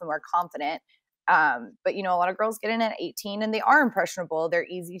myself and more confident. But, you know, a lot of girls get in at 18 and they are impressionable. They're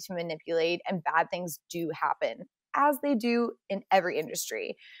easy to manipulate, and bad things do happen, as they do in every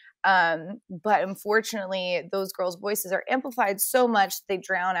industry. But unfortunately, those girls' voices are amplified so much they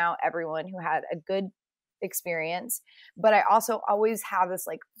drown out everyone who had a good experience. But I also always have this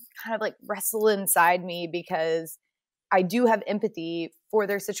like kind of like wrestle inside me, because I do have empathy for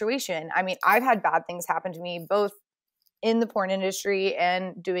their situation. I mean, I've had bad things happen to me, both in the porn industry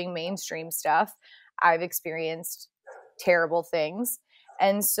and doing mainstream stuff. I've experienced terrible things.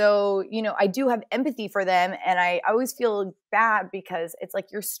 And so, you know, I do have empathy for them. And I always feel bad because it's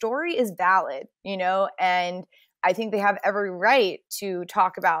like, your story is valid, you know, and I think they have every right to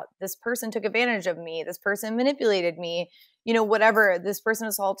talk about, this person took advantage of me, this person manipulated me, you know, whatever, this person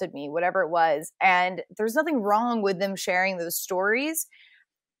assaulted me, whatever it was. And there's nothing wrong with them sharing those stories.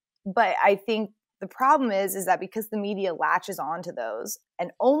 But I think the problem is that because the media latches onto those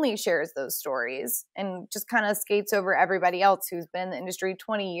and only shares those stories and just kind of skates over everybody else who's been in the industry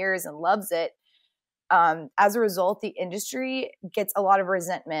 20 years and loves it, as a result, the industry gets a lot of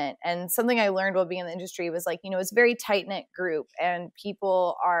resentment. And something I learned while being in the industry was like, you know, it's a very tight-knit group and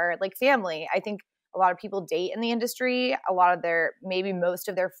people are like family. I think a lot of people date in the industry. A lot of maybe most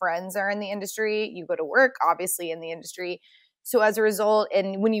of their friends are in the industry. You go to work, obviously, in the industry. So as a result,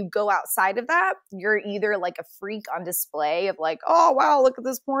 and when you go outside of that, you're either like a freak on display of like, oh, wow, look at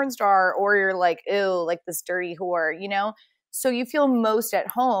this porn star, or you're like, ew, like this dirty whore, you know? So you feel most at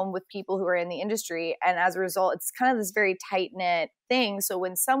home with people who are in the industry. And as a result, it's kind of this very tight-knit thing. So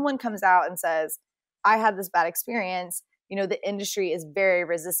when someone comes out and says, I had this bad experience, you know, the industry is very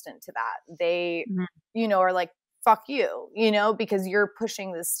resistant to that. They, you know, are like, fuck you, you know, because you're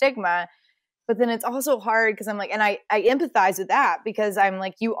pushing the stigma. But then it's also hard because I'm like, and I empathize with that because I'm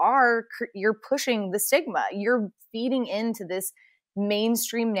like, you're pushing the stigma. You're feeding into this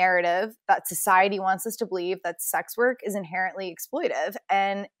mainstream narrative that society wants us to believe that sex work is inherently exploitive.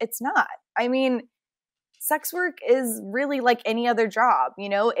 And it's not. I mean, sex work is really like any other job. You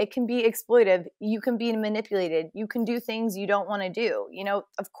know, it can be exploitive. You can be manipulated. You can do things you don't want to do. You know,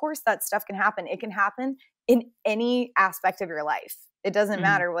 of course that stuff can happen. It can happen in any aspect of your life. It doesn't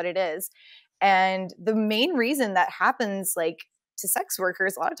matter what it is. And the main reason that happens like to sex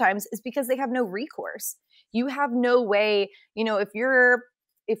workers a lot of times is because they have no recourse. You have no way, you know, if you're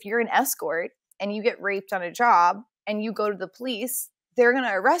an escort and you get raped on a job and you go to the police, they're going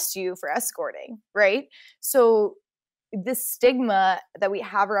to arrest you for escorting, right? So this stigma that we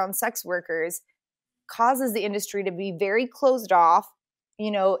have around sex workers causes the industry to be very closed off. You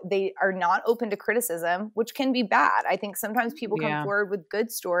know, they are not open to criticism, which can be bad. I think sometimes people come forward with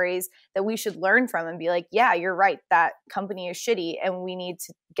good stories that we should learn from and be like, yeah, you're right. That company is shitty and we need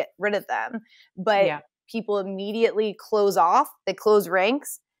to get rid of them. But people immediately close off. They close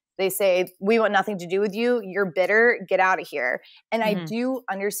ranks. They say, we want nothing to do with you. You're bitter. Get out of here. And I do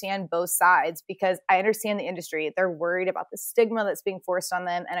understand both sides because I understand the industry. They're worried about the stigma that's being forced on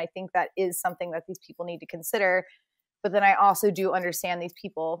them. And I think that is something that these people need to consider. But then I also do understand these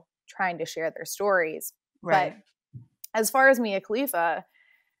people trying to share their stories. Right. But as far as Mia Khalifa,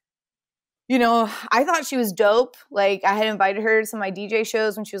 you know, I thought she was dope. Like I had invited her to some of my DJ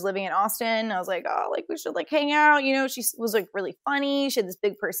shows when she was living in Austin. I was like, oh, like we should like hang out. You know, she was like really funny. She had this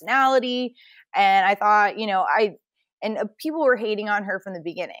big personality. And I thought, you know, people were hating on her from the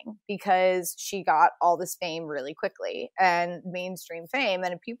beginning because she got all this fame really quickly and mainstream fame.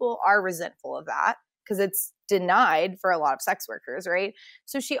 And people are resentful of that because it's denied for a lot of sex workers, right?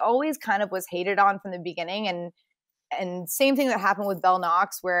 So she always kind of was hated on from the beginning. And same thing that happened with Belle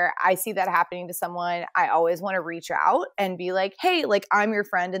Knox, where I see that happening to someone, I always want to reach out and be like, hey, like I'm your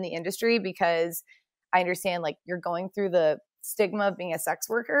friend in the industry because I understand like you're going through the stigma of being a sex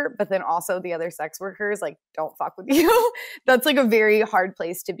worker, but then also the other sex workers like don't fuck with you. That's like a very hard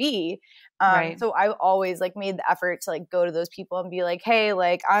place to be. So I always like made the effort to like go to those people and be like, hey,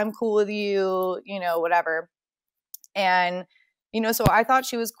 like I'm cool with you, you know, whatever. And, you know, so I thought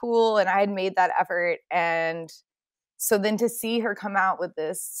she was cool and I had made that effort. And so then to see her come out with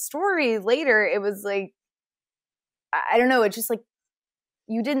this story later, it was like, I don't know, it's just like,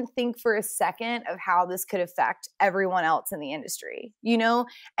 you didn't think for a second of how this could affect everyone else in the industry, you know?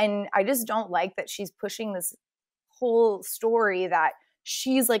 And I just don't like that she's pushing this whole story that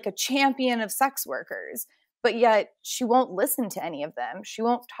she's like a champion of sex workers, but yet she won't listen to any of them. She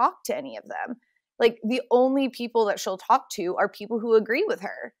won't talk to any of them. Like the only people that she'll talk to are people who agree with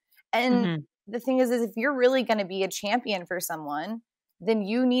her. And the thing is if you're really going to be a champion for someone, then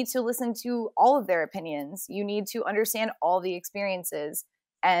you need to listen to all of their opinions. You need to understand all the experiences.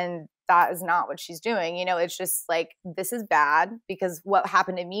 And that is not what she's doing. You know, it's just like, this is bad because what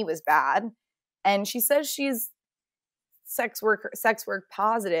happened to me was bad. And she says she's sex work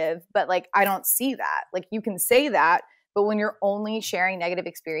positive, but like, I don't see that. Like you can say that, but when you're only sharing negative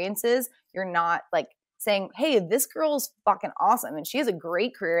experiences, you're not like saying, hey, this girl's fucking awesome. And she has a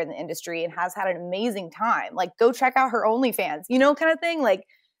great career in the industry and has had an amazing time. Like go check out her OnlyFans, you know, kind of thing. Like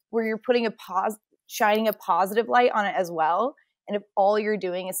where you're putting shining a positive light on it as well. And if all you're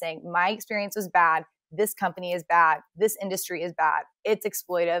doing is saying, my experience was bad, this company is bad, this industry is bad, it's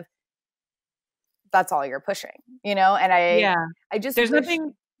exploitive, that's all you're pushing, you know? And I just, there's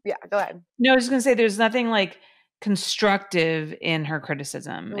nothing. Yeah, go ahead. No, I was just going to say, there's nothing like constructive in her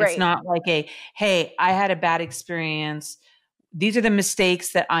criticism. Right. It's not like hey, I had a bad experience. These are the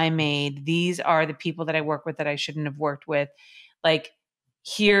mistakes that I made. These are the people that I work with that I shouldn't have worked with. Like,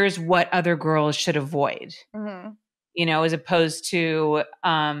 here's what other girls should avoid. You know, as opposed to,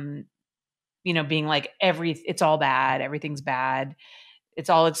 you know, being like it's all bad. Everything's bad. It's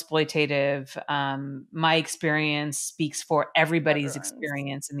all exploitative. My experience speaks for everybody's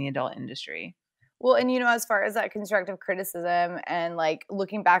experience in the adult industry. Well, and, you know, as far as that constructive criticism and like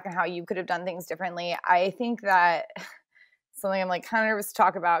looking back on how you could have done things differently, I think that something I'm like kind of nervous to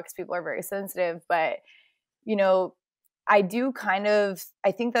talk about because people are very sensitive, but, you know, I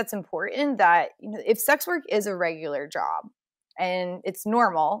think that's important that, you know, if sex work is a regular job and it's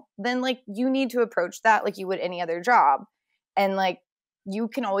normal, then like you need to approach that like you would any other job. And like, you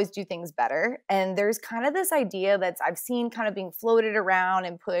can always do things better. And there's kind of this idea I've seen kind of being floated around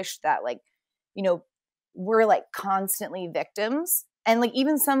and pushed that like, you know, we're like constantly victims. And like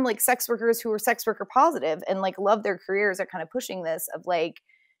even some like sex workers who are sex worker positive and like love their careers are kind of pushing this of like,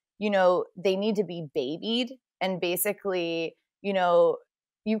 you know, they need to be babied. And basically, you know,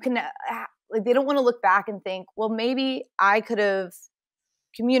 you can like, they don't want to look back and think, well, maybe I could have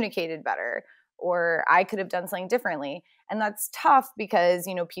communicated better, or I could have done something differently. And that's tough because,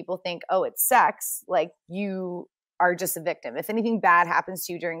 you know, people think, oh, it's sex. Like, you are just a victim. If anything bad happens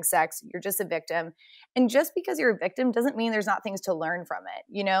to you during sex, you're just a victim. And just because you're a victim doesn't mean there's not things to learn from it,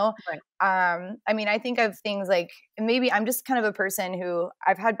 you know? Right. I mean, I think of things like, maybe I'm just kind of a person who,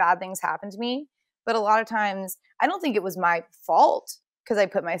 I've had bad things happen to me, but a lot of times I don't think it was my fault because I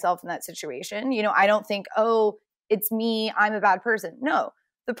put myself in that situation. You know, I don't think, oh, it's me, I'm a bad person. No,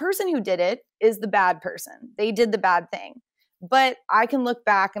 the person who did it is the bad person. They did the bad thing. But I can look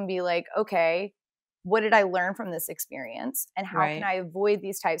back and be like, okay, what did I learn from this experience? And how can I avoid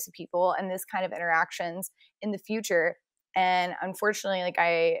these types of people and this kind of interactions in the future? And unfortunately, like,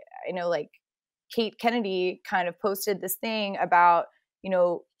 I know, like, Kate Kennedy kind of posted this thing about, you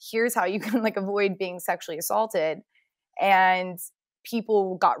know, here's how you can, like, avoid being sexually assaulted. And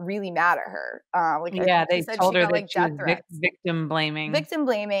people got really mad at her. They told her that she was victim blaming.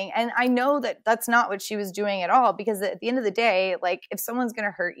 And I know that that's not what she was doing at all, because at the end of the day, like, if someone's going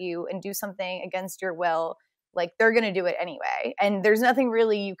to hurt you and do something against your will, like, they're going to do it anyway. And there's nothing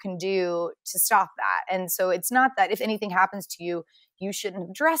really you can do to stop that. And so it's not that if anything happens to you, you shouldn't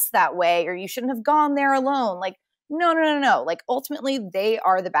have dressed that way or you shouldn't have gone there alone. Like, no. Like, ultimately, they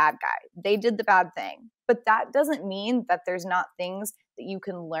are the bad guy. They did the bad thing. But that doesn't mean that there's not things that you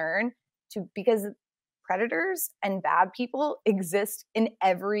can learn to, because predators and bad people exist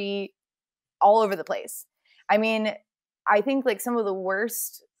all over the place. I mean, I think, like, some of the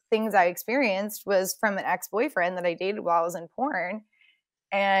worst things I experienced was from an ex-boyfriend that I dated while I was in porn.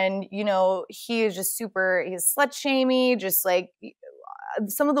 And, you know, he is just he's slut-shamey, just like,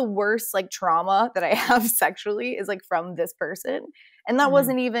 some of the worst, like, trauma that I have sexually is, like, from this person. And that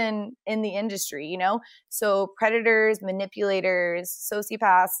wasn't even in the industry, you know? So predators, manipulators,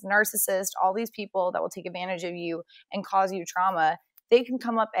 sociopaths, narcissists, all these people that will take advantage of you and cause you trauma, they can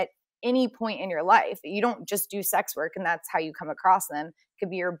come up at any point in your life. You don't just do sex work and that's how you come across them. It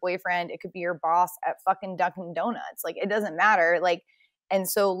could be your boyfriend. It could be your boss at fucking Dunkin' Donuts. Like, it doesn't matter. Like, and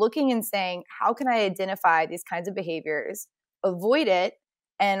so looking and saying, how can I identify these kinds of behaviors, avoid it,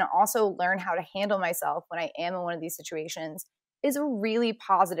 and also learn how to handle myself when I am in one of these situations is a really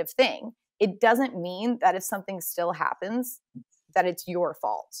positive thing. It doesn't mean that if something still happens, that it's your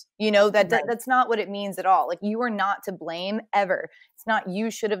fault. You know, that's not what it means at all. Like, you are not to blame ever. It's not you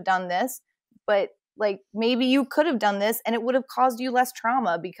should have done this, but, like, maybe you could have done this and it would have caused you less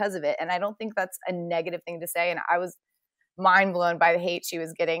trauma because of it. And I don't think that's a negative thing to say. And I was mind blown by the hate she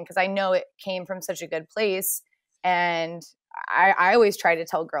was getting, because I know it came from such a good place. And I always try to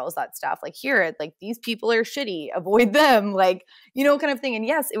tell girls that stuff, like, here, like, these people are shitty, avoid them, like, you know, kind of thing. And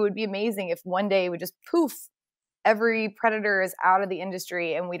yes, it would be amazing if one day we just poof, every predator is out of the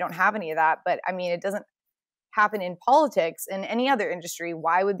industry and we don't have any of that. But I mean, it doesn't happen in politics and any other industry.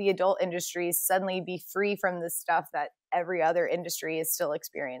 Why would the adult industry suddenly be free from this stuff that every other industry is still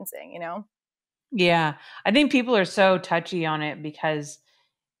experiencing, you know? Yeah. I think people are so touchy on it because,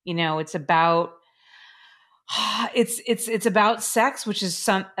 you know, it's about it's about sex, which is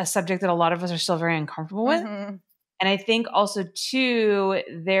a subject that a lot of us are still very uncomfortable with. And I think also too,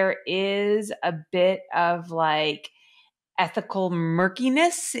 there is a bit of, like, ethical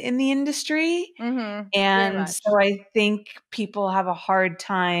murkiness in the industry. And so I think people have a hard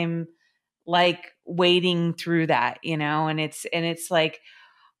time, like, wading through that, you know, and it's like,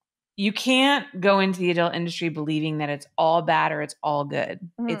 you can't go into the adult industry believing that it's all bad or it's all good.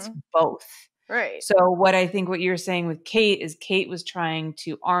 It's both. Right. So what you're saying with Kate is Kate was trying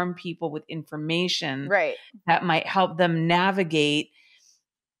to arm people with information that might help them navigate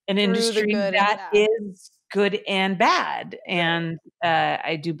an industry that is good and bad. And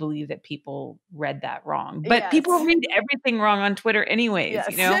I do believe that people read that wrong. But people read everything wrong on Twitter anyways,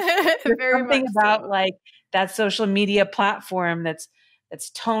 you know? There's something about, like, that social media platform that's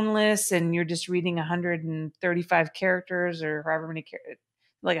toneless, and you're just reading 135 characters or however many characters,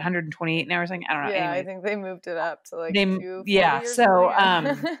 like 128 now or something. I don't know. Yeah, anyway. I think they moved it up to, like,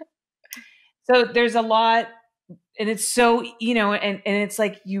 so there's a lot, and it's so, you know, and it's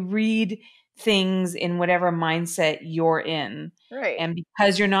like you read things in whatever mindset you're in. Right. And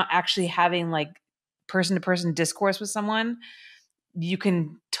because you're not actually having, like, person to person discourse with someone, you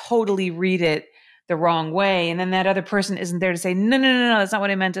can totally read it the wrong way. And then that other person isn't there to say, no, that's not what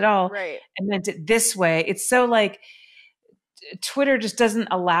I meant at all. Right. I meant it this way. It's so, like, Twitter just doesn't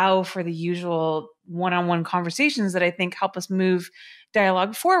allow for the usual one-on-one conversations that I think help us move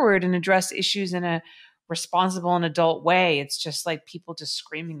dialogue forward and address issues in a responsible and adult way. It's just like people just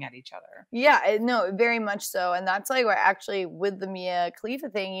screaming at each other. Yeah, no, very much so. And that's, like, where actually with the Mia Khalifa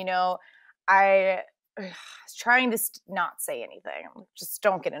thing, you know, I was trying to not say anything. Just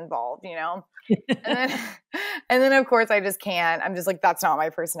don't get involved, you know? And then of course I just can't. I'm just like, that's not my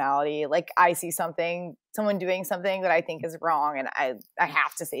personality. Like I see someone doing something that I think is wrong, and I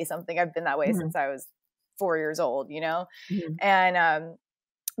have to say something. I've been that way since I was 4 years old, you know? And,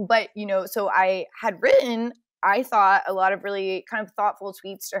 but you know, so I had written, I thought, a lot of really kind of thoughtful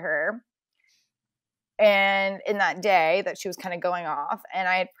tweets to her. And in that day that she was kind of going off, and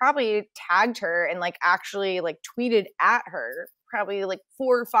I had probably tagged her and like actually like tweeted at her probably like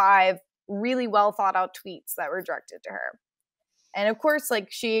 4 or 5 really well thought out tweets that were directed to her. And of course, like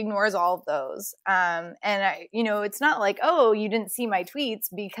she ignores all of those. And I, you know, it's not like, oh, you didn't see my tweets,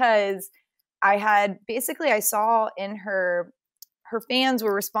 because I saw in her fans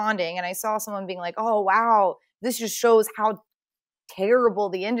were responding, and I saw someone being like, oh, wow, this just shows how terrible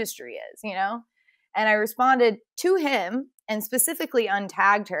the industry is, you know? And I responded to him and specifically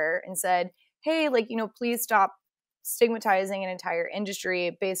untagged her and said, hey, like, you know, please stop stigmatizing an entire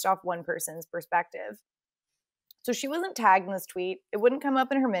industry based off one person's perspective. So she wasn't tagged in this tweet. It wouldn't come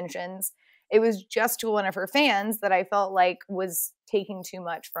up in her mentions. It was just to one of her fans that I felt like was taking too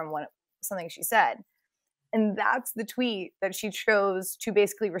much from something she said. And that's the tweet that she chose to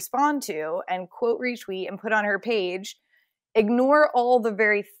basically respond to and quote retweet and put on her page. Ignore all the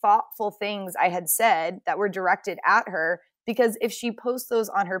very thoughtful things I had said that were directed at her, because if she posts those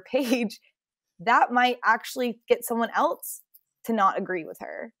on her page, that might actually get someone else to not agree with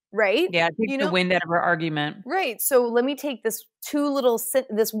her, right? Yeah, take the wind out of her argument. Right. So let me take this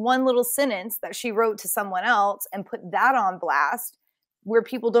one little sentence that she wrote to someone else and put that on blast, where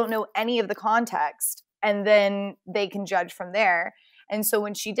people don't know any of the context, and then they can judge from there. And so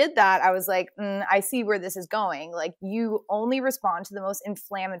when she did that, I was like, I see where this is going. Like, you only respond to the most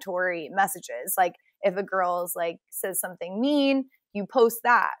inflammatory messages. Like, if a girl's like says something mean, you post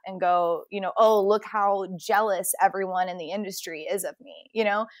that and go, you know, oh, look how jealous everyone in the industry is of me, you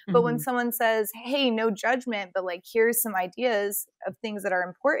know? But when someone says, hey, no judgment, but like, here's some ideas of things that are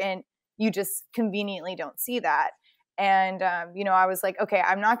important, you just conveniently don't see that. And, you know, I was like, okay,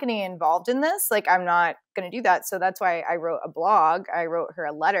 I'm not getting involved in this. Like, I'm not going to do that. So that's why I wrote a blog. I wrote her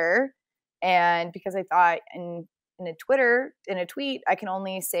a letter. And because I thought in a tweet, I can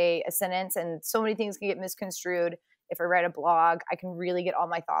only say a sentence, and so many things can get misconstrued. If I write a blog, I can really get all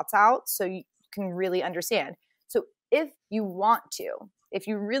my thoughts out so you can really understand. So if you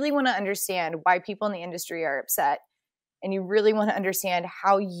really want to understand why people in the industry are upset, and you really want to understand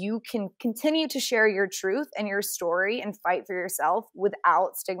how you can continue to share your truth and your story and fight for yourself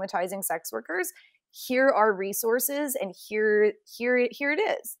without stigmatizing sex workers, here are resources, and here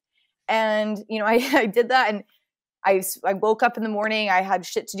it is. And, you know, I did that, and I woke up in the morning. I had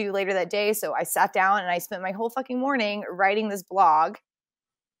shit to do later that day. So I sat down and I spent my whole fucking morning writing this blog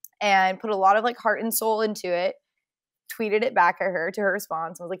and put a lot of like heart and soul into it, tweeted it back at her to her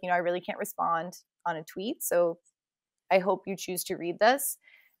response. I was like, you know, I really can't respond on a tweet, so I hope you choose to read this.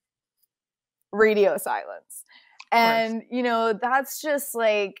 Radio silence. And, you know, that's just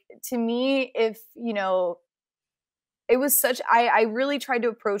like, to me, if, you know, it was I really tried to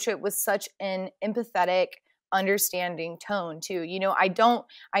approach it with such an empathetic, understanding tone too. You know,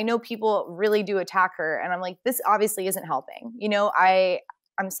 I know people really do attack her, and I'm like, this obviously isn't helping. You know,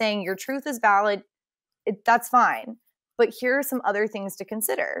 I'm saying your truth is valid. That's fine. But here are some other things to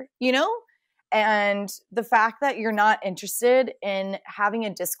consider, you know? And the fact that you're not interested in having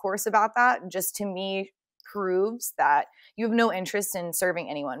a discourse about that, just to me proves that you have no interest in serving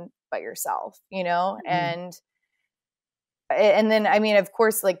anyone but yourself, you know? And then, I mean, of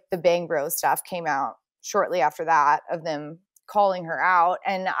course, like the Bang Bros stuff came out shortly after that, of them calling her out.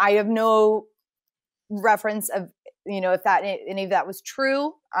 And I have no reference of, you know, if any of that was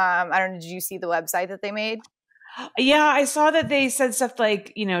true. I don't know. Did you see the website that they made? Yeah, I saw that they said stuff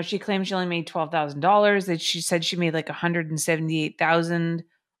like, you know, she claimed she only made $12,000, that she said she made like $178,000.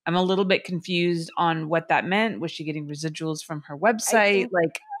 I'm a little bit confused on what that meant. Was she getting residuals from her website?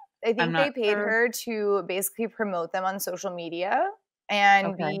 I think they paid her to basically promote them on social media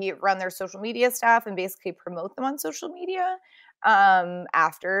and run their social media stuff and basically promote them on social media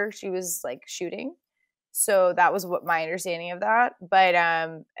after she was like shooting. So that was what my understanding of that. But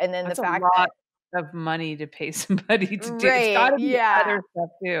and then that's the fact that of money to pay somebody to do. Right, it's gotta be other stuff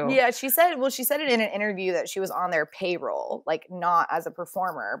too. Yeah, she said it in an interview that she was on their payroll, like not as a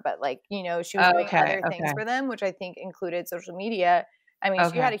performer, but like, you know, she was doing other things for them, which I think included social media. I mean,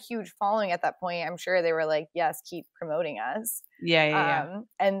 she had a huge following at that point. I'm sure they were like, yes, keep promoting us. Yeah.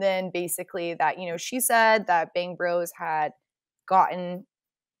 And then basically that, you know, she said that Bang Bros had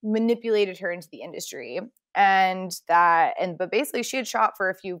manipulated her into the industry. But basically she had shot for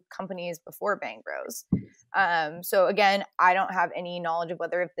a few companies before Bang Bros. So again, I don't have any knowledge of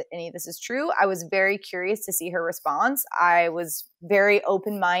whether any of this is true. I was very curious to see her response. I was very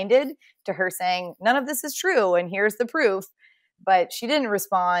open-minded to her saying, none of this is true, and here's the proof. But she didn't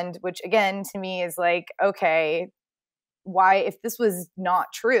respond, which again, to me is like, okay, why, if this was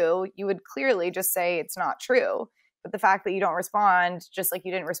not true, you would clearly just say it's not true. But the fact that you don't respond, just like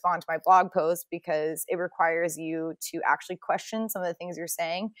you didn't respond to my blog post, because it requires you to actually question some of the things you're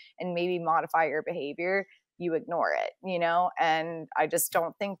saying and maybe modify your behavior, you ignore it, you know? And I just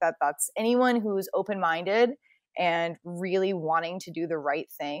don't think that that's anyone who's open-minded and really wanting to do the right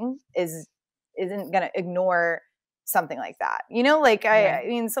thing isn't going to ignore something like that. You know, like I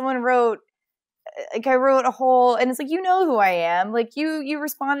mean, someone wrote, like I wrote a whole, and it's like, you know who I am. Like you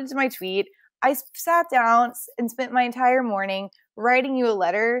responded to my tweet. I sat down and spent my entire morning writing you a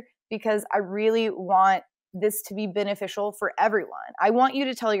letter because I really want this to be beneficial for everyone. I want you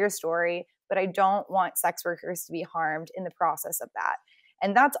to tell your story, but I don't want sex workers to be harmed in the process of that.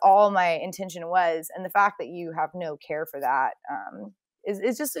 And that's all my intention was. And the fact that you have no care for that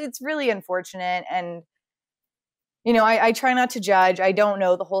it's really unfortunate. And, you know, I try not to judge. I don't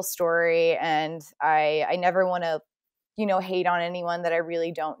know the whole story, and I never want to, you know, hate on anyone that I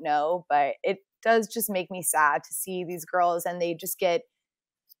really don't know, but it does just make me sad to see these girls, and they just get,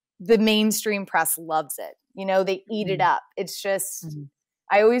 the mainstream press loves it. You know, they eat it up. It's just,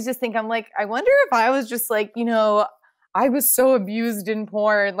 I always just think, I'm like, I wonder if I was just like, you know, I was so abused in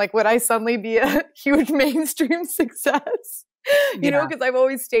porn, like would I suddenly be a huge mainstream success? You know, because I've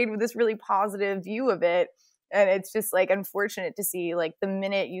always stayed with this really positive view of it. And it's just like unfortunate to see, like, the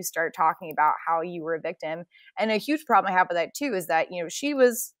minute you start talking about how you were a victim. And a huge problem I have with that too is that, you know, she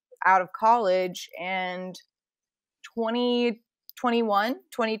was out of college and 20, 21,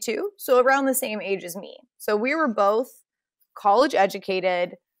 22. So around the same age as me. So we were both college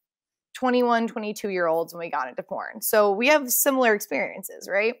educated, 21, 22-year-olds when we got into porn. So we have similar experiences,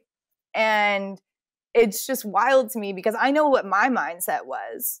 right? And it's just wild to me because I know what my mindset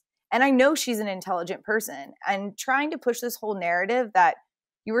was. And I know she's an intelligent person, and trying to push this whole narrative that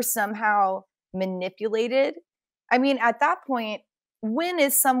you were somehow manipulated. I mean, at that point, when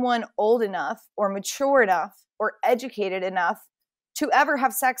is someone old enough or mature enough or educated enough to ever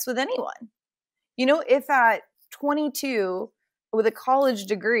have sex with anyone? You know, if at 22 with a college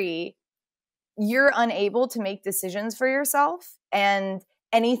degree, you're unable to make decisions for yourself, and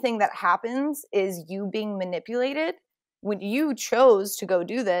anything that happens is you being manipulated, when you chose to go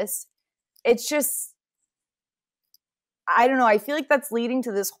do this, it's just, I don't know. I feel like that's leading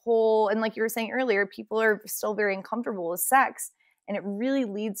to this whole, and like you were saying earlier, people are still very uncomfortable with sex, and it really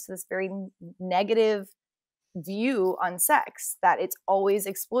leads to this very negative view on sex, that it's always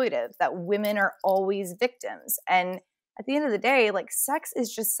exploitive, that women are always victims. And at the end of the day, like, sex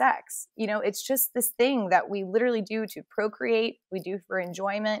is just sex. You know, it's just this thing that we literally do to procreate, we do for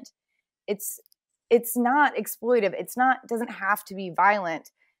enjoyment. It's not exploitive. Doesn't have to be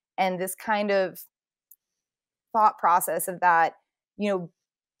violent. And this kind of thought process of that, you know,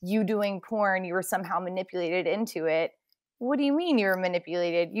 you doing porn, you were somehow manipulated into it. What do you mean you were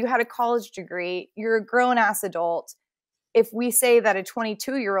manipulated? You had a college degree. You're a grown ass adult. If we say that a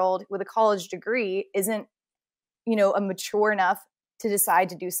 22-year-old with a college degree isn't, you know, a mature enough to decide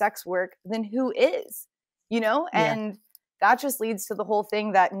to do sex work, then who is? You know, and that just leads to the whole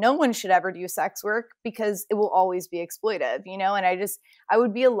thing that no one should ever do sex work because it will always be exploitive, you know? And I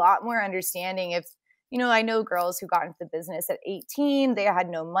would be a lot more understanding if, you know, I know girls who got into the business at 18, they had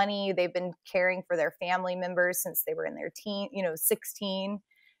no money. They've been caring for their family members since they were in their 16.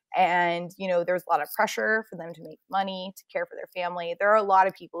 And, you know, there's a lot of pressure for them to make money, to care for their family. There are a lot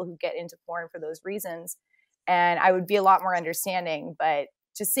of people who get into porn for those reasons. And I would be a lot more understanding, but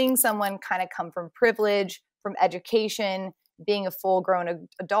just seeing someone kind of come from privilege, from education, being a full grown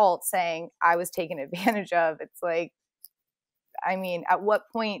adult saying I was taken advantage of, it's like, I mean, at what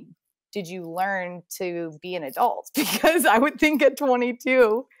point did you learn to be an adult? Because I would think at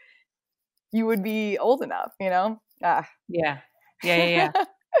 22, you would be old enough, you know? Yeah.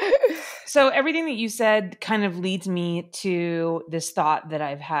 So everything that you said kind of leads me to this thought that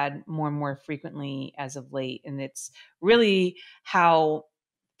I've had more and more frequently as of late. And it's really how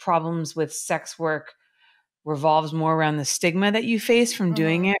problems with sex work revolves more around the stigma that you face from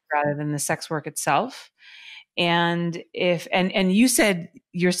doing it rather than the sex work itself. And and you said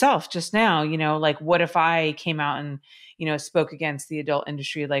yourself just now, you know, like, what if I came out and, you know, spoke against the adult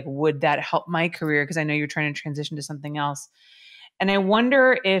industry? Like, would that help my career? Because I know you're trying to transition to something else. And I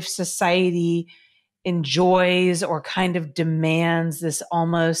wonder if society enjoys or kind of demands this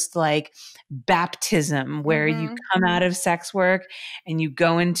almost like baptism where you come out of sex work and you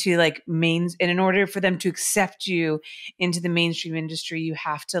go into like and in order for them to accept you into the mainstream industry, you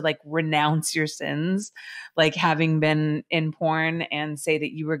have to like renounce your sins, like having been in porn, and say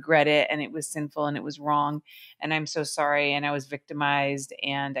that you regret it and it was sinful and it was wrong. And I'm so sorry. And I was victimized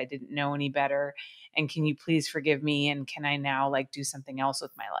and I didn't know any better. And can you please forgive me? And can I now like do something else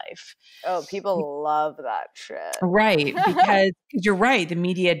with my life? Oh, people love that shit. Right. Because you're right. The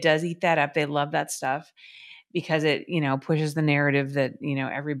media does eat that up. They love that stuff because it, pushes the narrative that,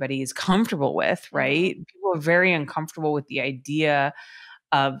 everybody is comfortable with, right? People are very uncomfortable with the idea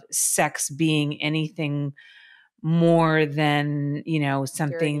of sex being anything more than,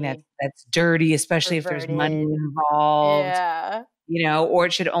 something Dirty. that's dirty, especially if there's money involved. Yeah. Or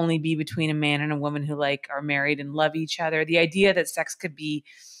it should only be between a man and a woman who like are married and love each other. The idea that sex could be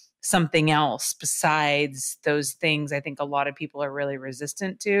something else besides those things, I think a lot of people are really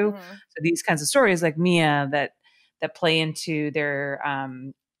resistant to. So these kinds of stories like Mia that play into their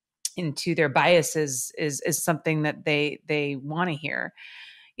biases is something that they want to hear.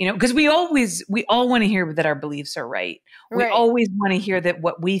 Because we all want to hear that our beliefs are right. We always want to hear that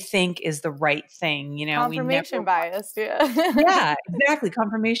what we think is the right thing. Confirmation bias. Yeah. Yeah, exactly.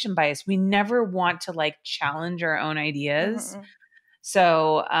 Confirmation bias. We never want to like challenge our own ideas.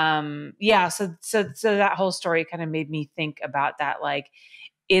 So, so that whole story kind of made me think about that. Like,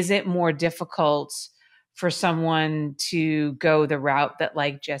 is it more difficult for someone to go the route that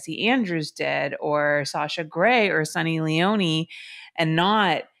like Jesse Andrews did or Sasha Grey or Sunny Leone and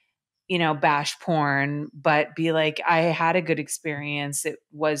not, bash porn, but be like, I had a good experience. It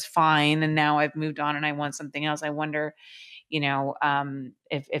was fine. And now I've moved on and I want something else. I wonder,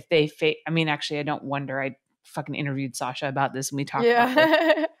 if they, actually, I don't wonder. I fucking interviewed Sasha about this and we talked about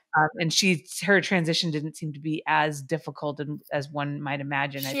this. And her transition didn't seem to be as difficult as one might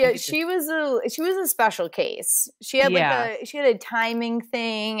imagine. She was a special case. She had she had a timing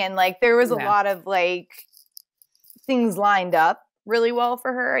thing, and like there was a lot of like things lined up really well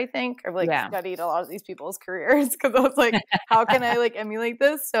for her. I think I've like studied a lot of these people's careers because I was like, how can I like emulate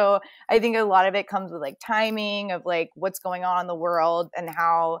this? So I think a lot of it comes with like timing of like what's going on in the world and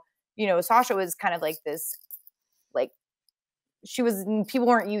how Sasha was kind of like this like. People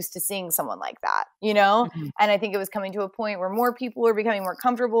weren't used to seeing someone like that, And I think it was coming to a point where more people were becoming more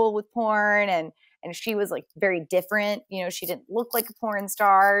comfortable with porn and she was like very different. She didn't look like a porn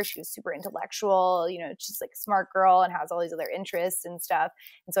star. She was super intellectual, she's like a smart girl and has all these other interests and stuff.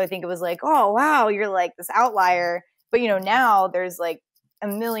 And so I think it was like, oh, wow, you're like this outlier. But, now there's like a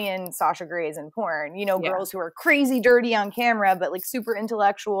million Sasha Greys in porn, girls who are crazy dirty on camera, but like super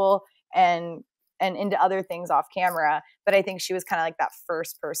intellectual and into other things off camera. But I think she was kind of like that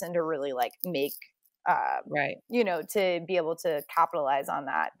first person to really like make, to be able to capitalize on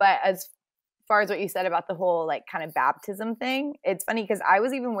that. But as far as what you said about the whole like kind of baptism thing, it's funny because I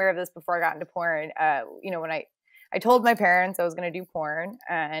was even aware of this before I got into porn. When I told my parents I was going to do porn,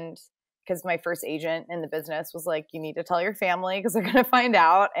 and because my first agent in the business was like, you need to tell your family because they're going to find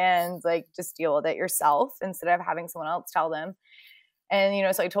out and like just deal with it yourself instead of having someone else tell them.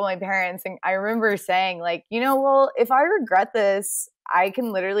 And, so I told my parents, and I remember saying like, well, if I regret this, I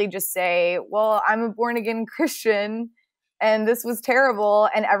can literally just say, well, I'm a born again Christian and this was terrible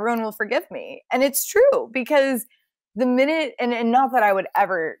and everyone will forgive me. And it's true because the minute, and not that I would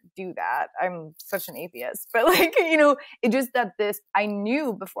ever do that. I'm such an atheist, but like, it just that I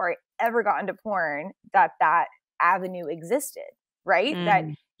knew before I ever got into porn that avenue existed, right? That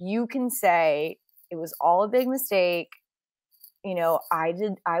you can say it was all a big mistake.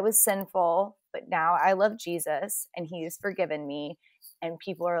 I was sinful, but now I love Jesus and he has forgiven me. And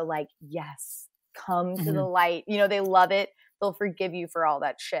people are like, yes, come to the light. They love it. They'll forgive you for all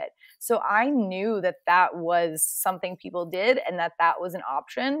that shit. So I knew that was something people did and that was an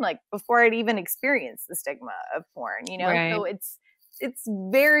option, like before I'd even experienced the stigma of porn, Right. So it's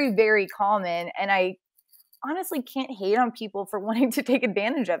very, very common. And I honestly can't hate on people for wanting to take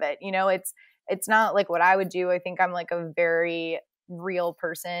advantage of it. It's not like what I would do. I think I'm like a very real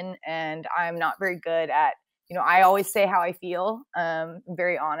person and I'm not very good at, I always say how I feel. I'm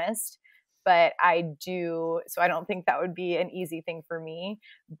very honest, but I do. So I don't think that would be an easy thing for me,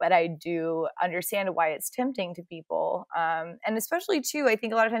 but I do understand why it's tempting to people. And especially too, I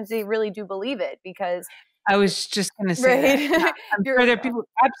think a lot of times they really do believe it because I was just going to say that. Yeah, I'm sure there are people,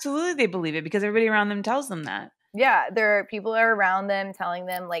 absolutely they believe it because everybody around them tells them that. Yeah, there are people are around them telling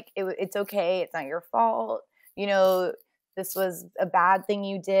them like it's okay, it's not your fault. This was a bad thing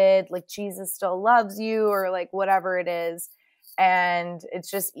you did. Like Jesus still loves you, or like whatever it is. And it's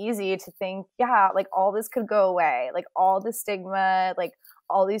just easy to think, yeah, like all this could go away, like all the stigma, like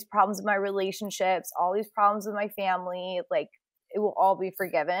all these problems with my relationships, all these problems with my family, like it will all be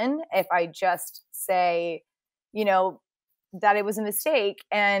forgiven if I just say, you know, that it was a mistake.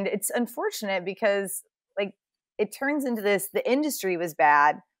 And it's unfortunate because like it turns into this, the industry was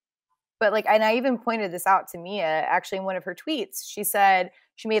bad. But like, and I even pointed this out to Mia actually in one of her tweets. She said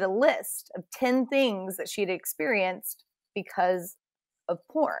she made a list of 10 things that she'd experienced because of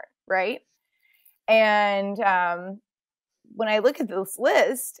porn, right? And when I look at this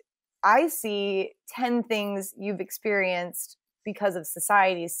list, I see 10 things you've experienced because of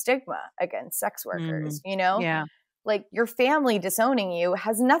society's stigma against sex workers, you know? Yeah. Like your family disowning you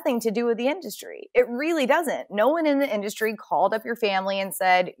has nothing to do with the industry. It really doesn't. No one in the industry called up your family and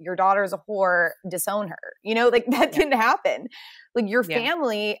said, your daughter's a whore, disown her. You know, like that didn't happen. Like your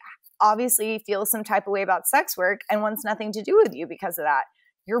family obviously feels some type of way about sex work and wants nothing to do with you because of that.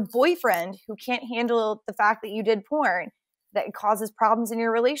 Your boyfriend who can't handle the fact that you did porn, that causes problems in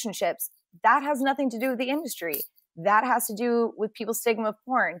your relationships, that has nothing to do with the industry. That has to do with people's stigma of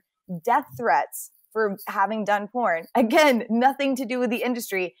porn. Death threats for having done porn. Again, nothing to do with the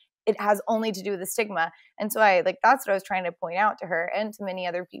industry. It has only to do with the stigma. And so that's what I was trying to point out to her and to many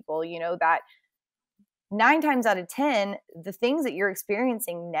other people, you know, that 9 times out of 10, the things that you're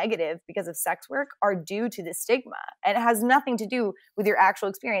experiencing negative because of sex work are due to the stigma. And it has nothing to do with your actual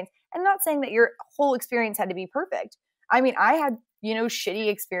experience. And not saying that your whole experience had to be perfect. I mean, I had, you know, shitty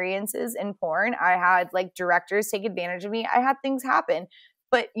experiences in porn. I had like directors take advantage of me. I had things happen.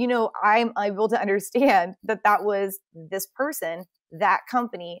 But, you know, I'm able to understand that that was this person, that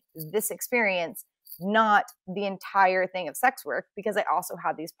company, this experience, not the entire thing of sex work, because I also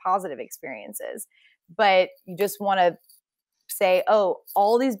had these positive experiences. But you just want to say, oh,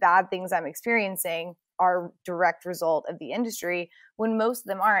 all these bad things I'm experiencing are direct result of the industry, when most of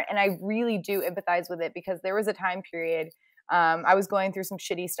them aren't. And I really do empathize with it, because there was a time period I was going through some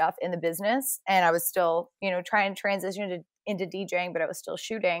shitty stuff in the business, and I was still, you know, trying to transition into DJing, but I was still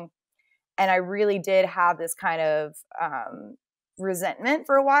shooting. And I really did have this kind of resentment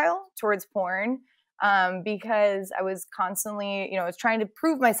for a while towards porn, because I was constantly, you know, I was trying to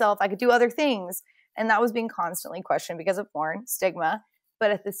prove myself I could do other things. And that was being constantly questioned because of porn, stigma.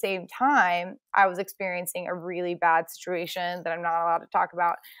 But at the same time, I was experiencing a really bad situation that I'm not allowed to talk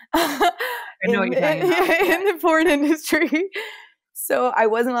about in the porn industry. So I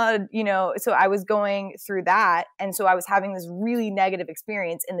wasn't allowed, you know, so I was going through that. And so I was having this really negative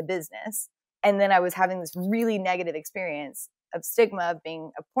experience in the business. And then I was having this really negative experience of stigma of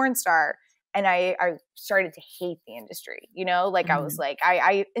being a porn star. And I started to hate the industry, you know, like I was like,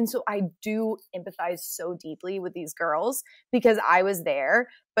 and so I do empathize so deeply with these girls, because I was there,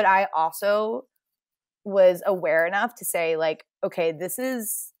 but I also was aware enough to say like, okay, this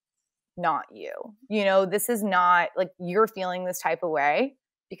is not you, you know, this is not like you're feeling this type of way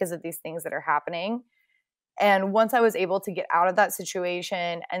because of these things that are happening. And once I was able to get out of that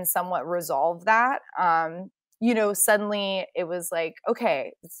situation and somewhat resolve that, you know, suddenly it was like,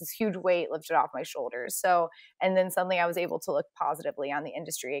 okay, this is huge weight lifted off my shoulders. So, and then suddenly I was able to look positively on the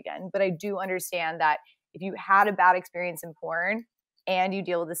industry again. But I do understand that if you had a bad experience in porn and you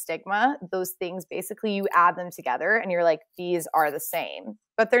deal with the stigma, those things, basically you add them together and you're like, these are the same,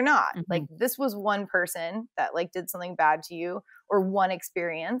 but they're not. Like this was one person that like did something bad to you, or one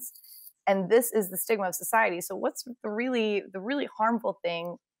experience. And this is the stigma of society. So what's the really harmful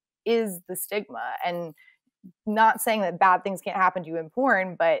thing is the stigma. And not saying that bad things can't happen to you in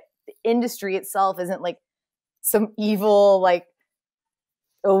porn, but the industry itself isn't like some evil, like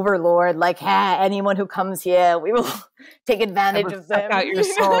overlord, like, hey, anyone who comes here, we will take advantage of them. Out your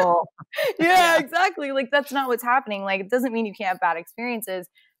soul. Yeah, exactly. Like that's not what's happening. Like it doesn't mean you can't have bad experiences,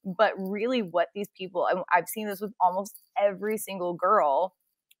 but really what these people, I've seen this with almost every single girl,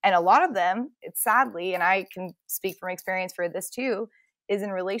 and a lot of them, it's sadly, and I can speak from experience for this too, is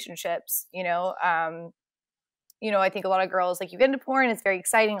in relationships, you know, I think a lot of girls, like you get into porn, it's very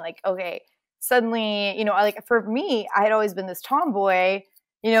exciting. Like, okay, suddenly, you know, like for me, I had always been this tomboy,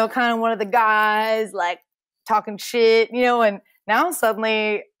 you know, kind of one of the guys, like talking shit, you know, and now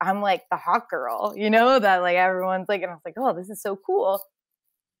suddenly I'm like the hot girl, you know, that like everyone's like, and I was like, oh, this is so cool.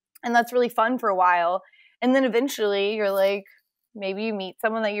 And that's really fun for a while. And then eventually you're like, maybe you meet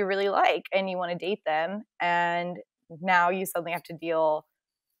someone that you really like and you want to date them. And now you suddenly have to deal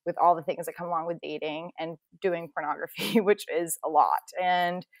with all the things that come along with dating and doing pornography, which is a lot.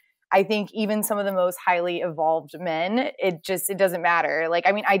 And I think even some of the most highly evolved men, it doesn't matter. Like,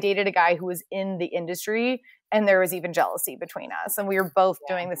 I mean, I dated a guy who was in the industry and there was even jealousy between us and we were both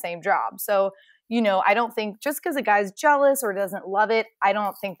doing the same job. So, you know, I don't think just because a guy's jealous or doesn't love it, I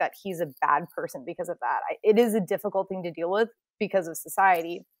don't think that he's a bad person because of that. It is a difficult thing to deal with because of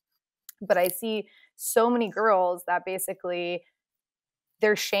society. But I see so many girls that basically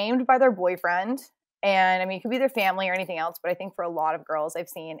they're shamed by their boyfriend. And I mean, it could be their family or anything else, but I think for a lot of girls I've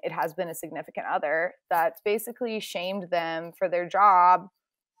seen, it has been a significant other that's basically shamed them for their job.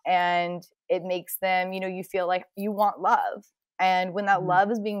 And it makes them, you know, you feel like you want love. And when that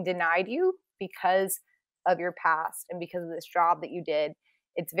love is being denied you because of your past and because of this job that you did,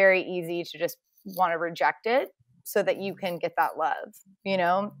 it's very easy to just want to reject it so that you can get that love, you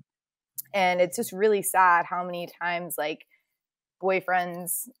know? And it's just really sad how many times like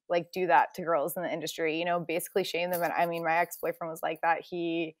boyfriends like do that to girls in the industry, you know, basically shame them. And I mean, my ex-boyfriend was like that.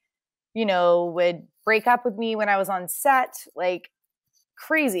 He, you know, would break up with me when I was on set, like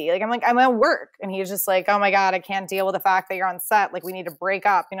crazy. Like, I'm at work. And he's just like, oh my God, I can't deal with the fact that you're on set. Like, we need to break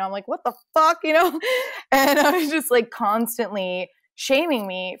up. You know, I'm like, what the fuck, you know? And I was just like constantly shaming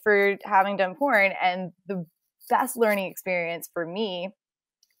me for having done porn. And the best learning experience for me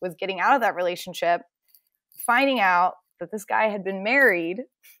was getting out of that relationship, finding out that this guy had been married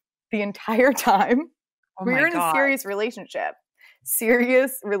the entire time. Oh we my were in God. a serious relationship.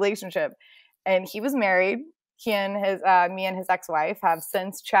 And he was married. He and me and his ex-wife have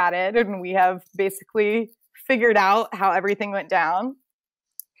since chatted, and we have basically figured out how everything went down.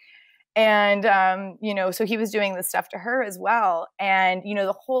 And, you know, so he was doing this stuff to her as well. And, you know,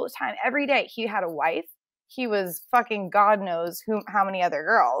 the whole time, every day he had a wife. He was fucking God knows how many other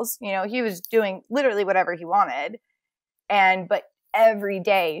girls, you know, he was doing literally whatever he wanted. But every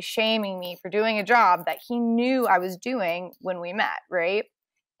day shaming me for doing a job that he knew I was doing when we met, right?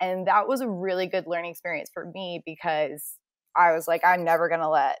 And that was a really good learning experience for me because I was like, I'm never going to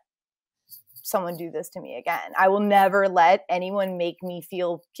let someone do this to me again. I will never let anyone make me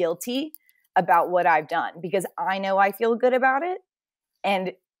feel guilty about what I've done because I know I feel good about it.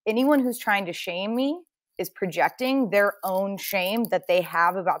 And anyone who's trying to shame me is projecting their own shame that they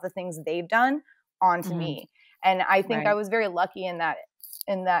have about the things they've done onto me. And I think I was very lucky in that,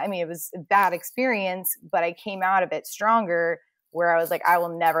 I mean, it was a bad experience, but I came out of it stronger where I was like, I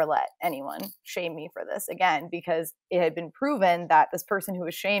will never let anyone shame me for this again, because it had been proven that this person who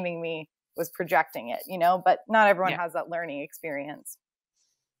was shaming me was projecting it, you know, but not everyone has that learning experience.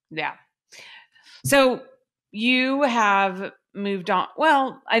 Yeah. So you have moved on.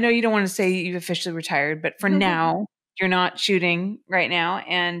 Well, I know you don't want to say you've officially retired, but for now, you're not shooting right now.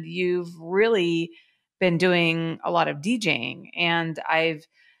 And you've really been doing a lot of DJing. And I've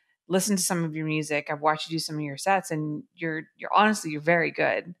listened to some of your music. I've watched you do some of your sets, and you're honestly, you're very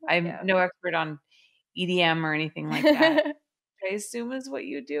good. I'm no expert on EDM or anything like that. I assume is what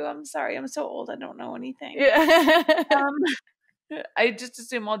you do. I'm sorry. I'm so old. I don't know anything. I just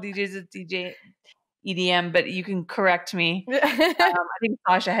assume all DJs is DJ EDM, but you can correct me. I think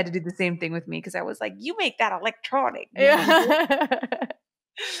Sasha had to do the same thing with me because I was like, you make that electronic.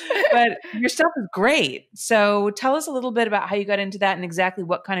 But your stuff is great. So tell us a little bit about how you got into that and exactly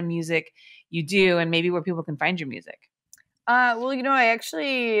what kind of music you do and maybe where people can find your music. Well, you know, I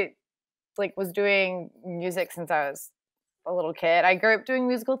actually was doing music since I was a little kid. I grew up doing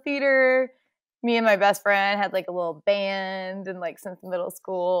musical theater. Me and my best friend had a little band and since middle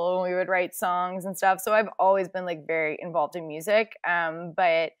school, and we would write songs and stuff. So I've always been very involved in music.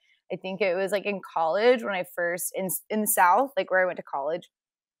 But I think it was in college when I first in the South, where I went to college,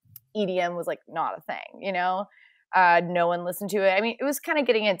 EDM was not a thing, you know? No one listened to it. I mean, it was kind of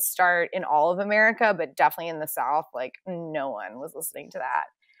getting its start in all of America, but definitely in the South, no one was listening to that.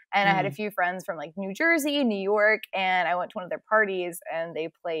 And I had a few friends from New Jersey, New York, and I went to one of their parties and they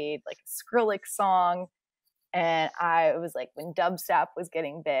played a Skrillex song. And it was when dubstep was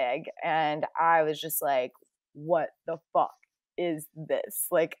getting big. And I was just like, what the fuck is this?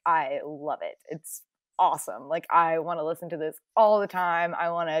 I love it. It's awesome. I want to listen to this all the time.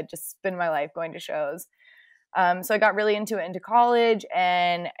 I want to just spend my life going to shows. So I got really into it into college.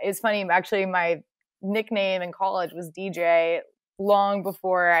 And it's funny, actually, my nickname in college was DJ long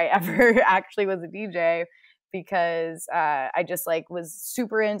before I ever actually was a DJ, because I just was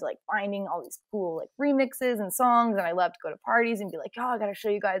super into finding all these cool remixes and songs, and I love to go to parties and be like, oh, I gotta show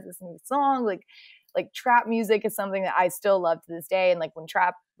you guys this new song. Trap music is something that I still love to this day. And when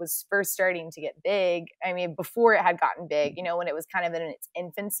trap was first starting to get big, I mean, before it had gotten big, you know, when it was kind of in its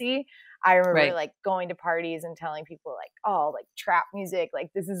infancy, I remember going to parties and telling people oh, trap music,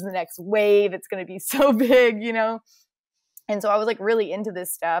 this is the next wave. It's going to be so big, you know? And so I was really into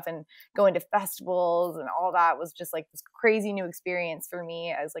this stuff, and going to festivals and all that was just this crazy new experience for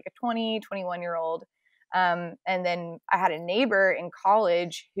me as a 20, 21-year-old. And then I had a neighbor in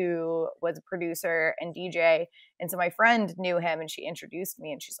college who was a producer and DJ. And so my friend knew him and she introduced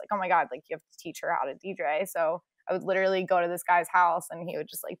me and she's like, oh my God, like you have to teach her how to DJ. So I would literally go to this guy's house and he would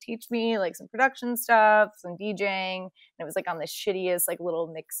just like teach me like some production stuff, some DJing. And it was like on the shittiest like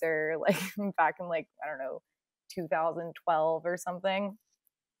little mixer, like back in like, I don't know, 2012 or something,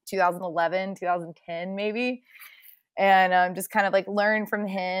 2011, 2010 maybe. And just kind of like learn from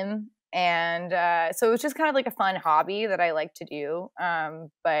him. And so it was just kind of like a fun hobby that I like to do.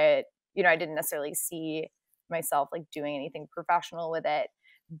 But, you know, I didn't necessarily see myself like doing anything professional with it.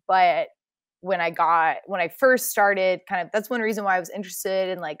 But when I first started kind of, that's one reason why I was interested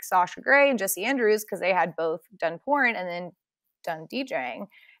in like Sasha Grey and Jesse Andrews, because they had both done porn and then done DJing.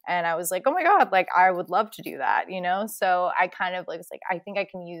 And I was like, oh my God, like I would love to do that, you know? So I kind of like, was like, I think I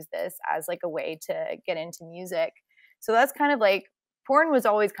can use this as like a way to get into music. So that's kind of like, porn was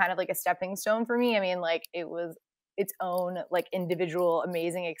always kind of like a stepping stone for me. I mean, like it was its own like individual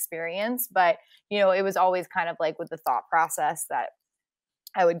amazing experience, but you know, it was always kind of like with the thought process that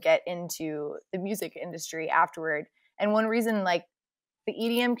I would get into the music industry afterward. And one reason like the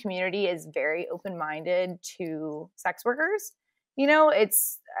EDM community is very open-minded to sex workers. You know,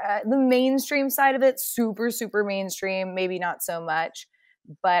 it's the mainstream side of it, super, super mainstream, maybe not so much.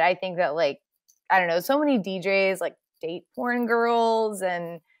 But I think that like, I don't know, so many DJs like date porn girls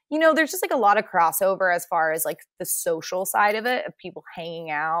and, you know, there's just like a lot of crossover as far as like the social side of it, of people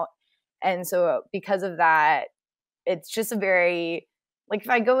hanging out. And so because of that, it's just a very, like if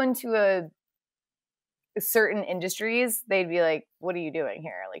I go into a certain industries, they'd be like, what are you doing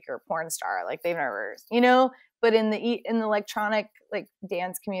here? Like you're a porn star. Like they've never, you know, but in the electronic like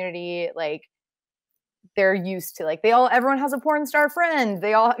dance community, like they're used to like, everyone has a porn star friend.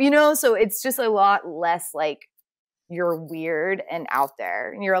 They all, you know, so it's just a lot less like you're weird and out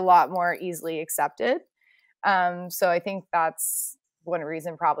there and you're a lot more easily accepted. So I think that's one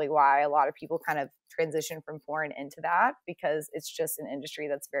reason probably why a lot of people kind of transition from porn into that, because it's just an industry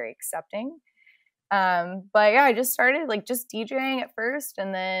that's very accepting. But yeah, I just started like just DJing at first.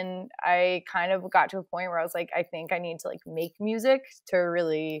 And then I kind of got to a point where I was like, I think I need to like make music to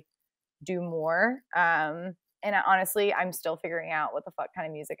really do more. And honestly, I'm still figuring out what the fuck kind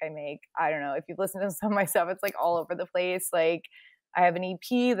of music I make. I don't know. If you've listened to some of my stuff, it's like all over the place. Like I have an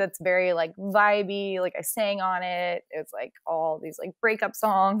EP that's very like vibey. Like I sang on it. It's like all these like breakup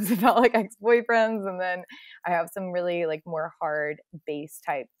songs about like ex-boyfriends. And then I have some really like more hard bass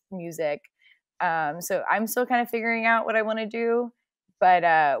type music. So I'm still kind of figuring out what I want to do.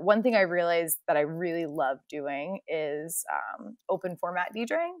 But one thing I realized that I really love doing is open format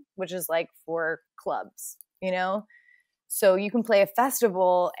DJing, which is like for clubs, you know? So you can play a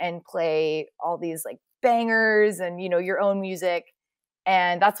festival and play all these like bangers and, you know, your own music.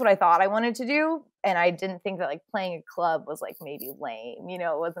 And that's what I thought I wanted to do. And I didn't think that like playing a club was like maybe lame, you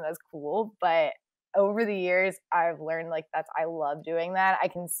know, it wasn't as cool. But over the years, I've learned like I love doing that. I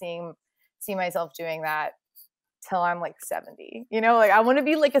can see myself doing that till I'm like 70, you know, like I want to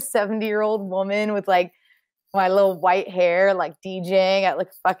be like a 70-year-old woman with like my little white hair, like DJing at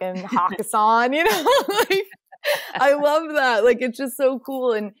like fucking Hakkasan, you know, like I love that. Like, it's just so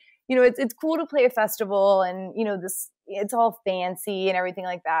cool. And, you know, it's cool to play a festival and, you know, it's all fancy and everything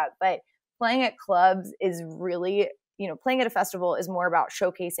like that. But playing at clubs is really, you know, playing at a festival is more about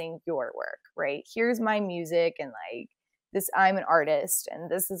showcasing your work, right? Here's my music and like this, I'm an artist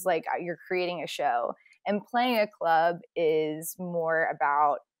and this is like, you're creating a show. And playing a club is more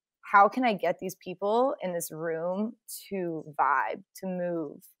about how can I get these people in this room to vibe, to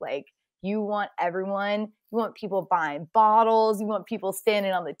move? Like you want people buying bottles. You want people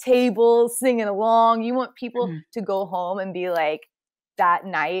standing on the table, singing along. You want people to go home and be like, that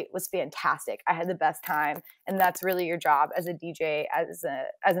night was fantastic. I had the best time. And that's really your job as a DJ, as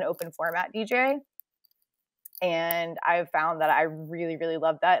an open format DJ. And I've found that I really, really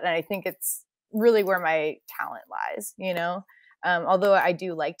love that. And I think it's really where my talent lies, you know? Although I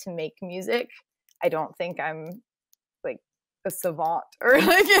do like to make music, I don't think I'm like a savant or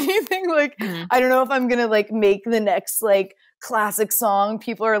like anything. Like, I don't know if I'm going to like make the next like classic song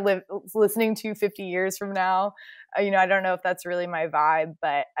people are listening to 50 years from now. You know, I don't know if that's really my vibe,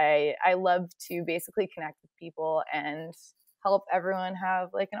 but I love to basically connect with people and help everyone have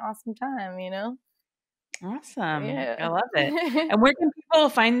like an awesome time, you know? Awesome. Yeah. I love it. And where can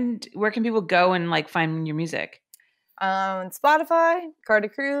people go and like find your music? Spotify, Carter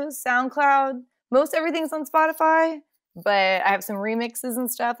Cruz, SoundCloud. Most everything's on Spotify, but I have some remixes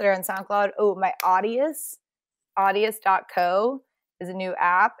and stuff that are on SoundCloud. Oh, my Audius.co is a new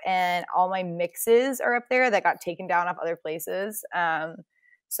app, and all my mixes are up there that got taken down off other places.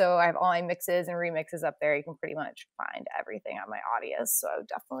 So I have all my mixes and remixes up there. You can pretty much find everything on my Audius. So I would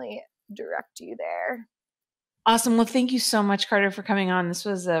definitely direct you there. Awesome. Well, thank you so much, Carter, for coming on. This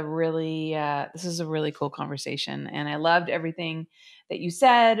was a really cool conversation, and I loved everything that you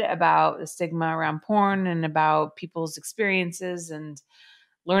said about the stigma around porn and about people's experiences and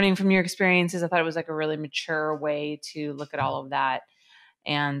learning from your experiences. I thought it was like a really mature way to look at all of that,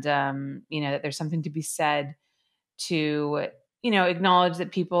 and that there's something to be said to acknowledge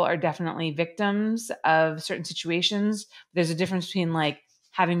that people are definitely victims of certain situations. There's a difference between like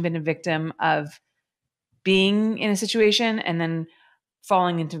having been a victim of being in a situation and then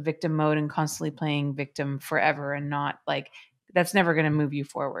falling into victim mode and constantly playing victim forever, and not like that's never going to move you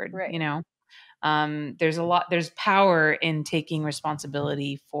forward. Right. There's power in taking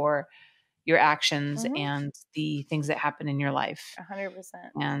responsibility for your actions and the things that happen in your life. 100%.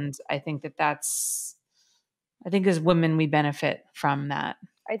 And I think as women, we benefit from that.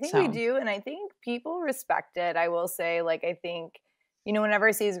 I think we do. And I think people respect it. I will say, like, I think, whenever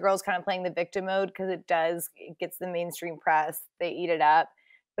I see these girls kind of playing the victim mode, because it gets the mainstream press, they eat it up.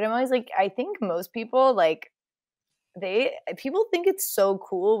 But I'm always like, I think most people, like, people think it's so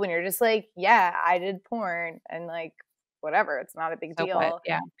cool when you're just like, yeah, I did porn and like, whatever, it's not a big deal.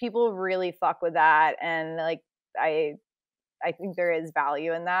 Yeah. People really fuck with that. And like, I think there is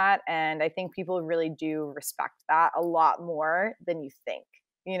value in that. And I think people really do respect that a lot more than you think,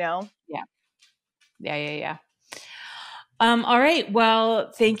 Yeah. All right.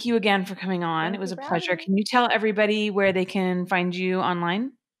 Well, thank you again for coming on. It was a pleasure. Can you tell everybody where they can find you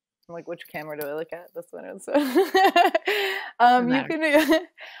online? I'm like, which camera do I look at? This one is. You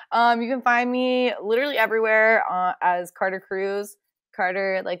can find me literally everywhere as Carter Cruise.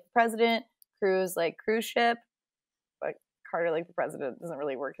 Carter like the president, Cruise like cruise ship. But Carter like the president doesn't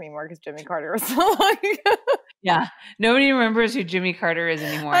really work anymore because Jimmy Carter was so long ago. Yeah. Nobody remembers who Jimmy Carter is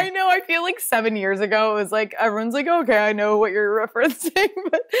anymore. I know. I feel like 7 years ago, it was like, everyone's like, okay, I know what you're referencing.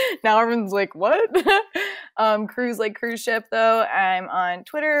 But now everyone's like, what? Cruise like cruise ship, though. I'm on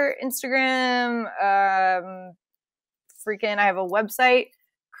Twitter, Instagram. I have a website,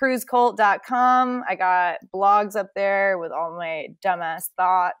 cruisecult.com. I got blogs up there with all my dumbass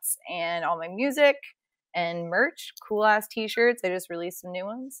thoughts and all my music and merch, cool ass t-shirts. I just released some new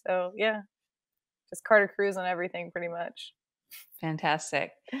ones. So yeah. Just Carter Cruise on everything, pretty much.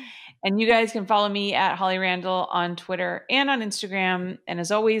 Fantastic. And you guys can follow me at Holly Randall on Twitter and on Instagram. And as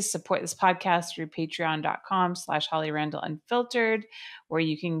always, support this podcast through patreon.com/Holly Randall Unfiltered, where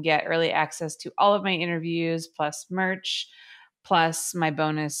you can get early access to all of my interviews, plus merch, plus my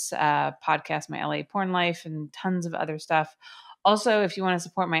bonus podcast, My LA Porn Life, and tons of other stuff. Also, if you want to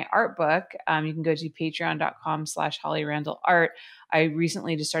support my art book, you can go to patreon.com/Holly Randall Art. I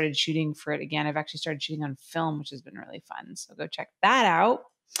recently just started shooting for it again. I've actually started shooting on film, which has been really fun. So go check that out.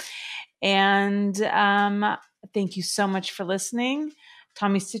 And thank you so much for listening.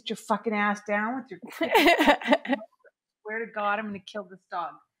 Tommy, sit your fucking ass down with your swear to God, I'm going to kill this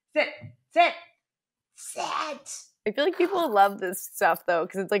dog. Sit. I feel like people love this stuff though,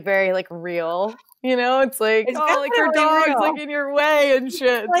 because it's like very like real. It's like, it's like your dog's real. Like in your way and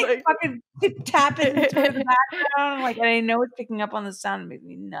shit. It's like fucking tap it into the background. Like, and I know it's picking up on the sound. It makes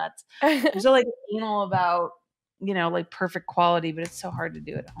me nuts. I'm so like anal about, like perfect quality, but it's so hard to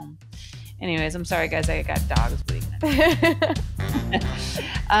do at home. Anyways, I'm sorry guys. I got dogs bleeding.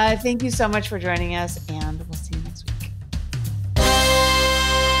 Thank you so much for joining us, and